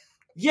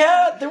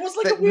 Yeah, there was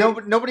like a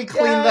weird... Nobody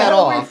cleaned Yeah, that it had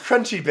a weird off.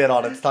 crunchy bit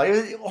on its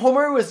tongue.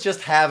 Homer was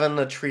just having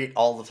a treat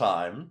all the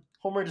time.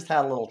 Homer just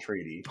had a little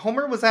treaty.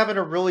 Homer was having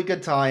a really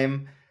good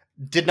time.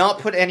 Did not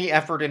put any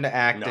effort into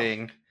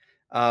acting.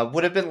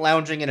 would have been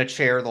lounging in a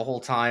chair the whole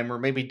time, or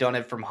maybe done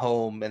it from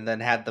home and then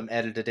had them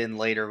edited in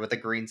later with a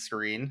green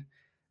screen.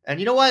 And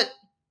you know what?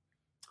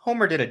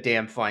 Homer did a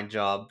damn fine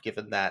job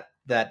given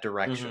that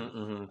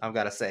direction. I've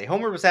got to say,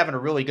 Homer was having a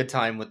really good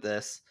time with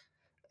this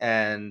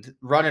and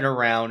running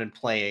around and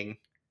playing,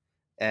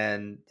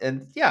 and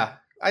yeah,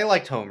 I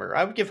liked Homer.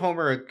 I would give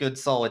Homer a good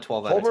solid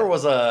 12 out of 10. Homer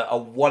was a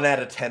 1 out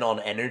of 10 on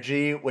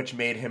energy, which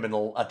made him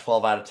a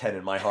 12 out of 10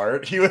 in my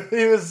heart.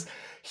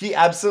 He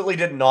absolutely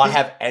did not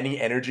have any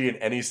energy in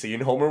any scene.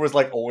 Homer was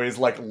like always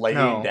like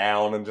laying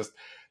down and just,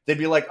 they'd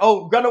be like,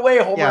 oh, run away,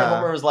 Homer. Yeah. And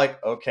Homer was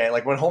like, okay.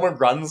 Like when Homer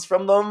runs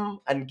from them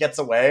and gets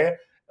away,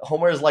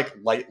 Homer is like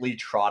lightly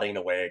trotting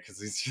away because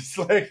he's just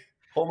like,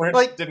 Homer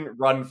Like- didn't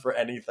run for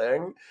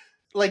anything.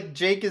 Like,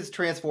 Jake is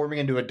transforming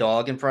into a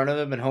dog in front of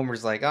him, and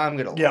Homer's like, I'm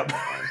gonna Yep.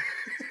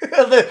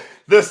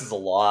 This is a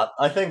lot.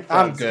 I think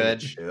I'm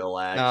Fred's good. chill, No,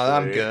 actually.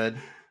 I'm good.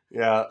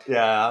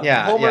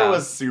 Yeah. Homer yeah.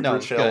 was super No,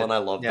 chill, good. and I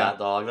loved Yeah. that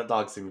dog. That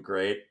dog seemed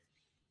great.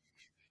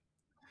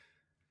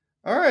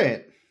 All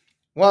right.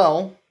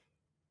 Well,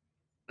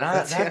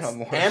 That's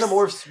Animorphs.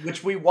 Animorphs,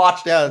 which we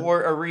watched Yeah.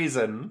 for a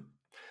reason.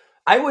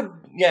 I would,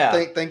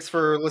 thanks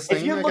for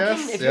listening. If you're I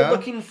looking, guess. if you're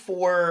looking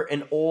for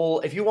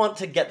if you want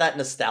to get that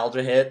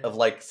nostalgia hit of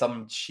like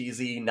some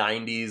cheesy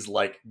 '90s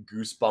like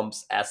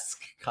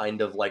Goosebumps-esque kind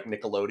of like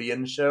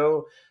Nickelodeon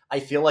show, I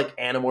feel like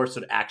Animorphs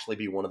would actually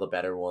be one of the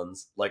better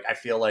ones. Like I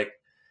feel like,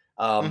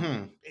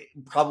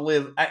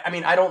 probably. I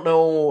mean, I don't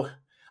know.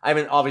 I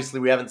mean, obviously,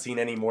 we haven't seen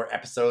any more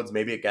episodes.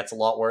 Maybe it gets a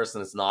lot worse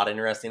and it's not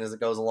interesting as it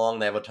goes along.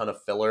 They have a ton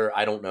of filler.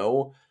 I don't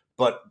know.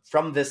 But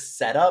from this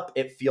setup,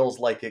 it feels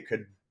like it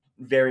could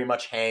very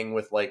much hang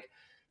with, like,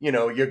 you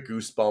know, your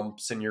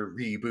Goosebumps and your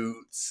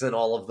reboots and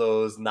all of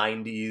those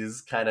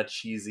 90s kind of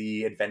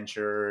cheesy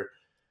adventure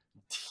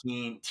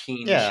teen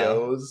Yeah.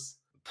 shows.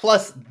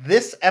 Plus,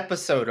 this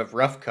episode of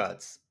Rough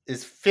Cuts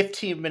is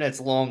 15 minutes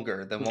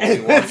longer than what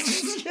we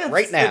watched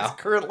right now. It's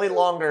currently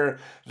longer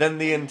than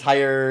the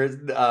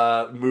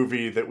entire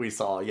movie that we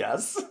saw,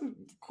 yes.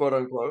 Quote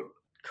unquote.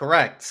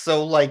 Correct.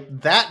 So, like,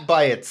 that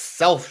by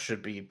itself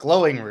should be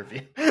glowing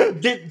review.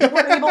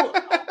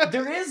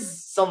 There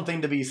is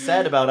something to be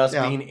said about us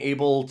Yeah. being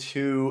able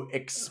to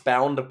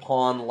expound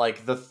upon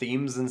like the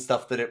themes and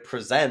stuff that it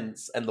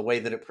presents and the way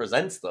that it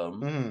presents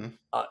them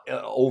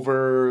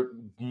over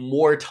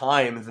more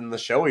time than the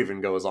show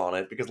even goes on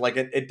it, because like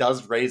it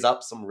does raise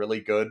up some really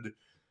good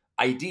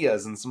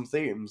ideas and some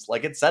themes.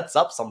 Like it sets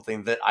up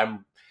something that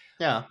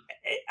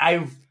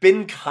I've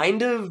been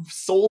kind of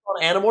sold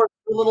on Animorphs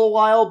for a little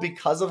while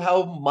because of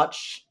how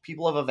much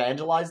people have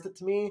evangelized it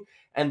to me,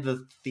 and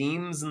the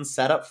themes and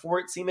setup for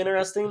it seem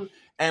interesting,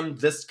 and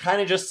this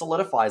kind of just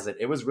solidifies it.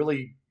 It was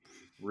really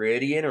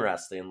pretty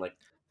interesting. Like,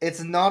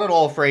 It's not at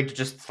all afraid to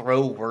just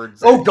throw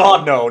words. oh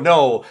god,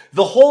 no.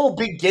 The whole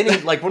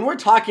beginning, like when we're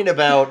talking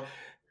about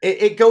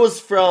it goes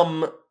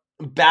from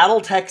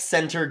Battletech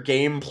Center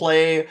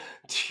gameplay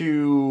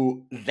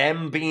to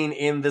them being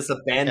in this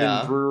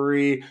abandoned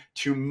brewery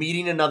to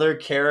meeting another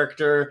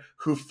character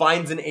who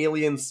finds an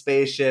alien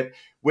spaceship,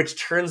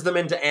 which turns them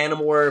into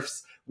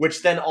Animorphs,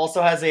 which then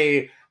also has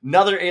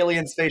another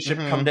alien spaceship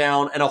come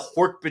down and a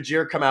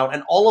Hork-Bajir come out,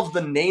 and all of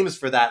the names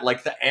for that,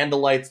 like the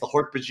Andalites, the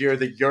Hork-Bajir,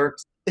 the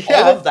Yerks,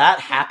 all of that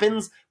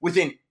happens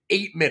within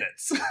 8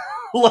 minutes.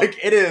 Like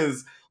it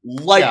is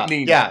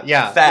lightning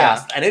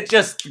fast, and it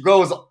just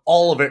throws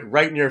all of it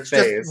right in your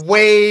face. Just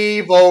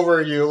wave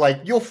over you,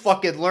 like you'll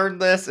fucking learn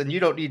this, and you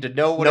don't need to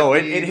know what. No,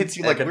 it it hits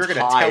you like a we're tide.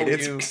 gonna tell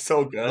It's you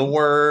so good. the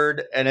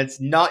word, and it's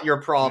not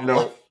your problem.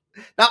 No.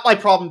 Not my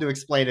problem to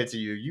explain it to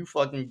you. You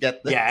fucking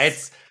get this. Yeah,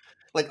 it's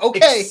like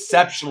okay,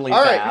 exceptionally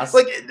all right. fast.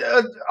 Like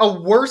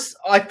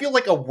I feel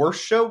like a worse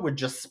show would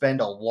just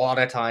spend a lot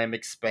of time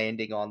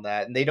expanding on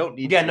that, and they don't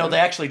need. Yeah, to. no, they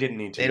actually didn't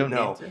need to. They don't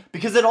no, need to.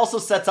 because it also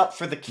sets up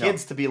for the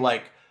kids to be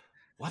like,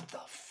 "What the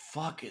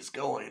fuck is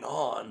going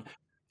on?"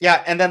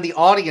 Yeah, and then the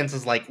audience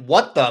is like,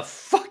 "What the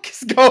fuck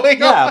is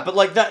going on?" Yeah, but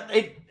like that,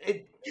 it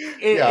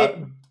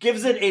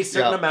gives it a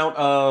certain amount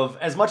of,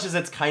 as much as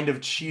it's kind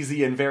of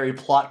cheesy and very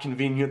plot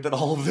convenient that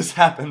all of this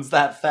happens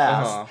that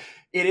fast.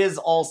 It is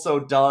also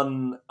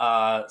done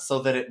so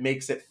that it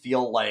makes it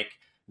feel like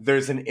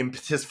there's an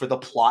impetus for the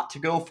plot to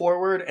go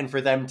forward and for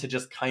them to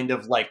just kind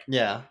of like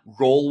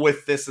roll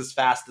with this as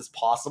fast as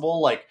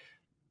possible. Like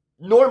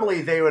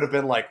normally they would have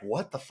been like,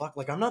 what the fuck?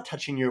 Like, I'm not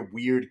touching your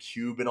weird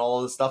cube and all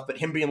of this stuff. But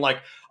him being like,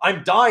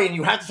 I'm dying.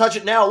 You have to touch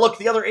it now. Look,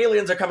 the other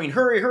aliens are coming.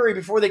 Hurry, hurry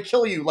before they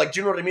kill you. Like,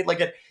 do you know what I mean?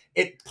 Like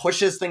it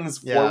pushes things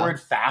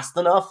forward fast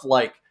enough.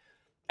 Like,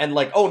 and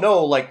like, oh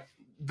no, like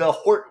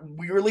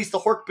we released the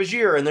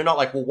Hork-Bajir, and they're not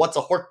like, well, what's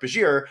a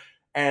Hork-Bajir?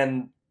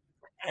 And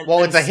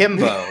it's a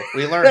himbo.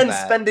 We learned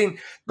that.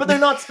 But they're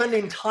not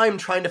spending time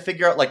trying to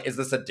figure out, like, is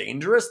this a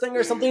dangerous thing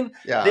or something?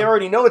 Yeah. They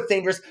already know it's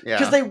dangerous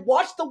because they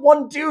watched the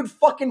one dude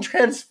fucking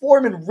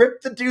transform and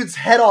rip the dude's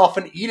head off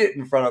and eat it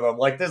in front of them.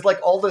 Like, there's like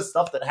all this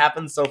stuff that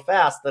happens so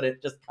fast that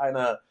it just kind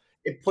of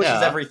pushes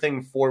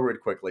everything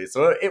forward quickly.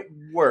 So it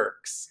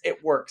works.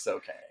 It works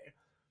okay.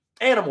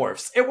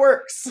 Animorphs. It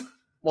works.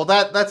 Well,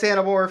 that's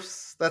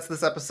Animorphs. That's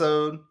this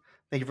episode.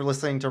 Thank you for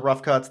listening to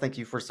Rough Cuts. Thank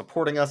you for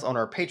supporting us on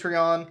our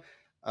Patreon,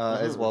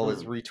 as well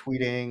as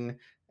retweeting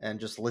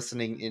and just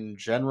listening in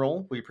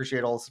general. We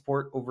appreciate all the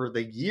support over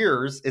the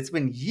years. It's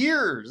been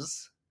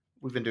years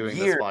we've been doing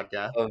this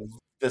podcast. Of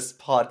this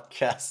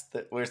podcast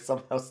that we're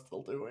somehow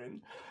still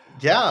doing.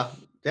 Yeah.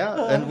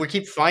 And we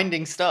keep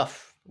finding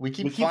stuff. We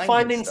keep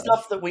finding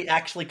stuff that we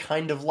actually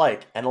kind of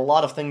like, and a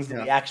lot of things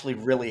that we actually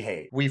really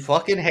hate. We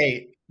fucking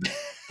hate.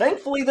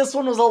 Thankfully, this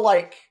one was a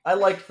like. I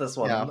liked this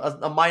one. Yeah.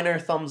 A minor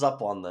thumbs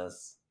up on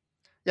this.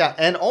 Yeah,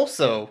 and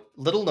also,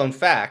 little known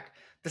fact,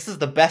 this is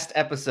the best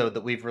episode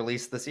that we've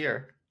released this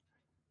year.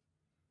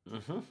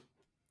 Mm-hmm.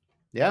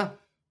 Yeah,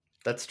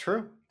 that's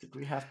true. Did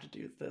we have to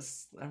do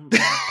this? I'm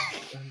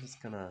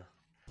just gonna...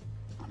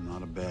 I'm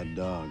not a bad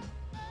dog,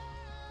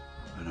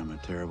 but I'm a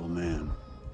terrible man.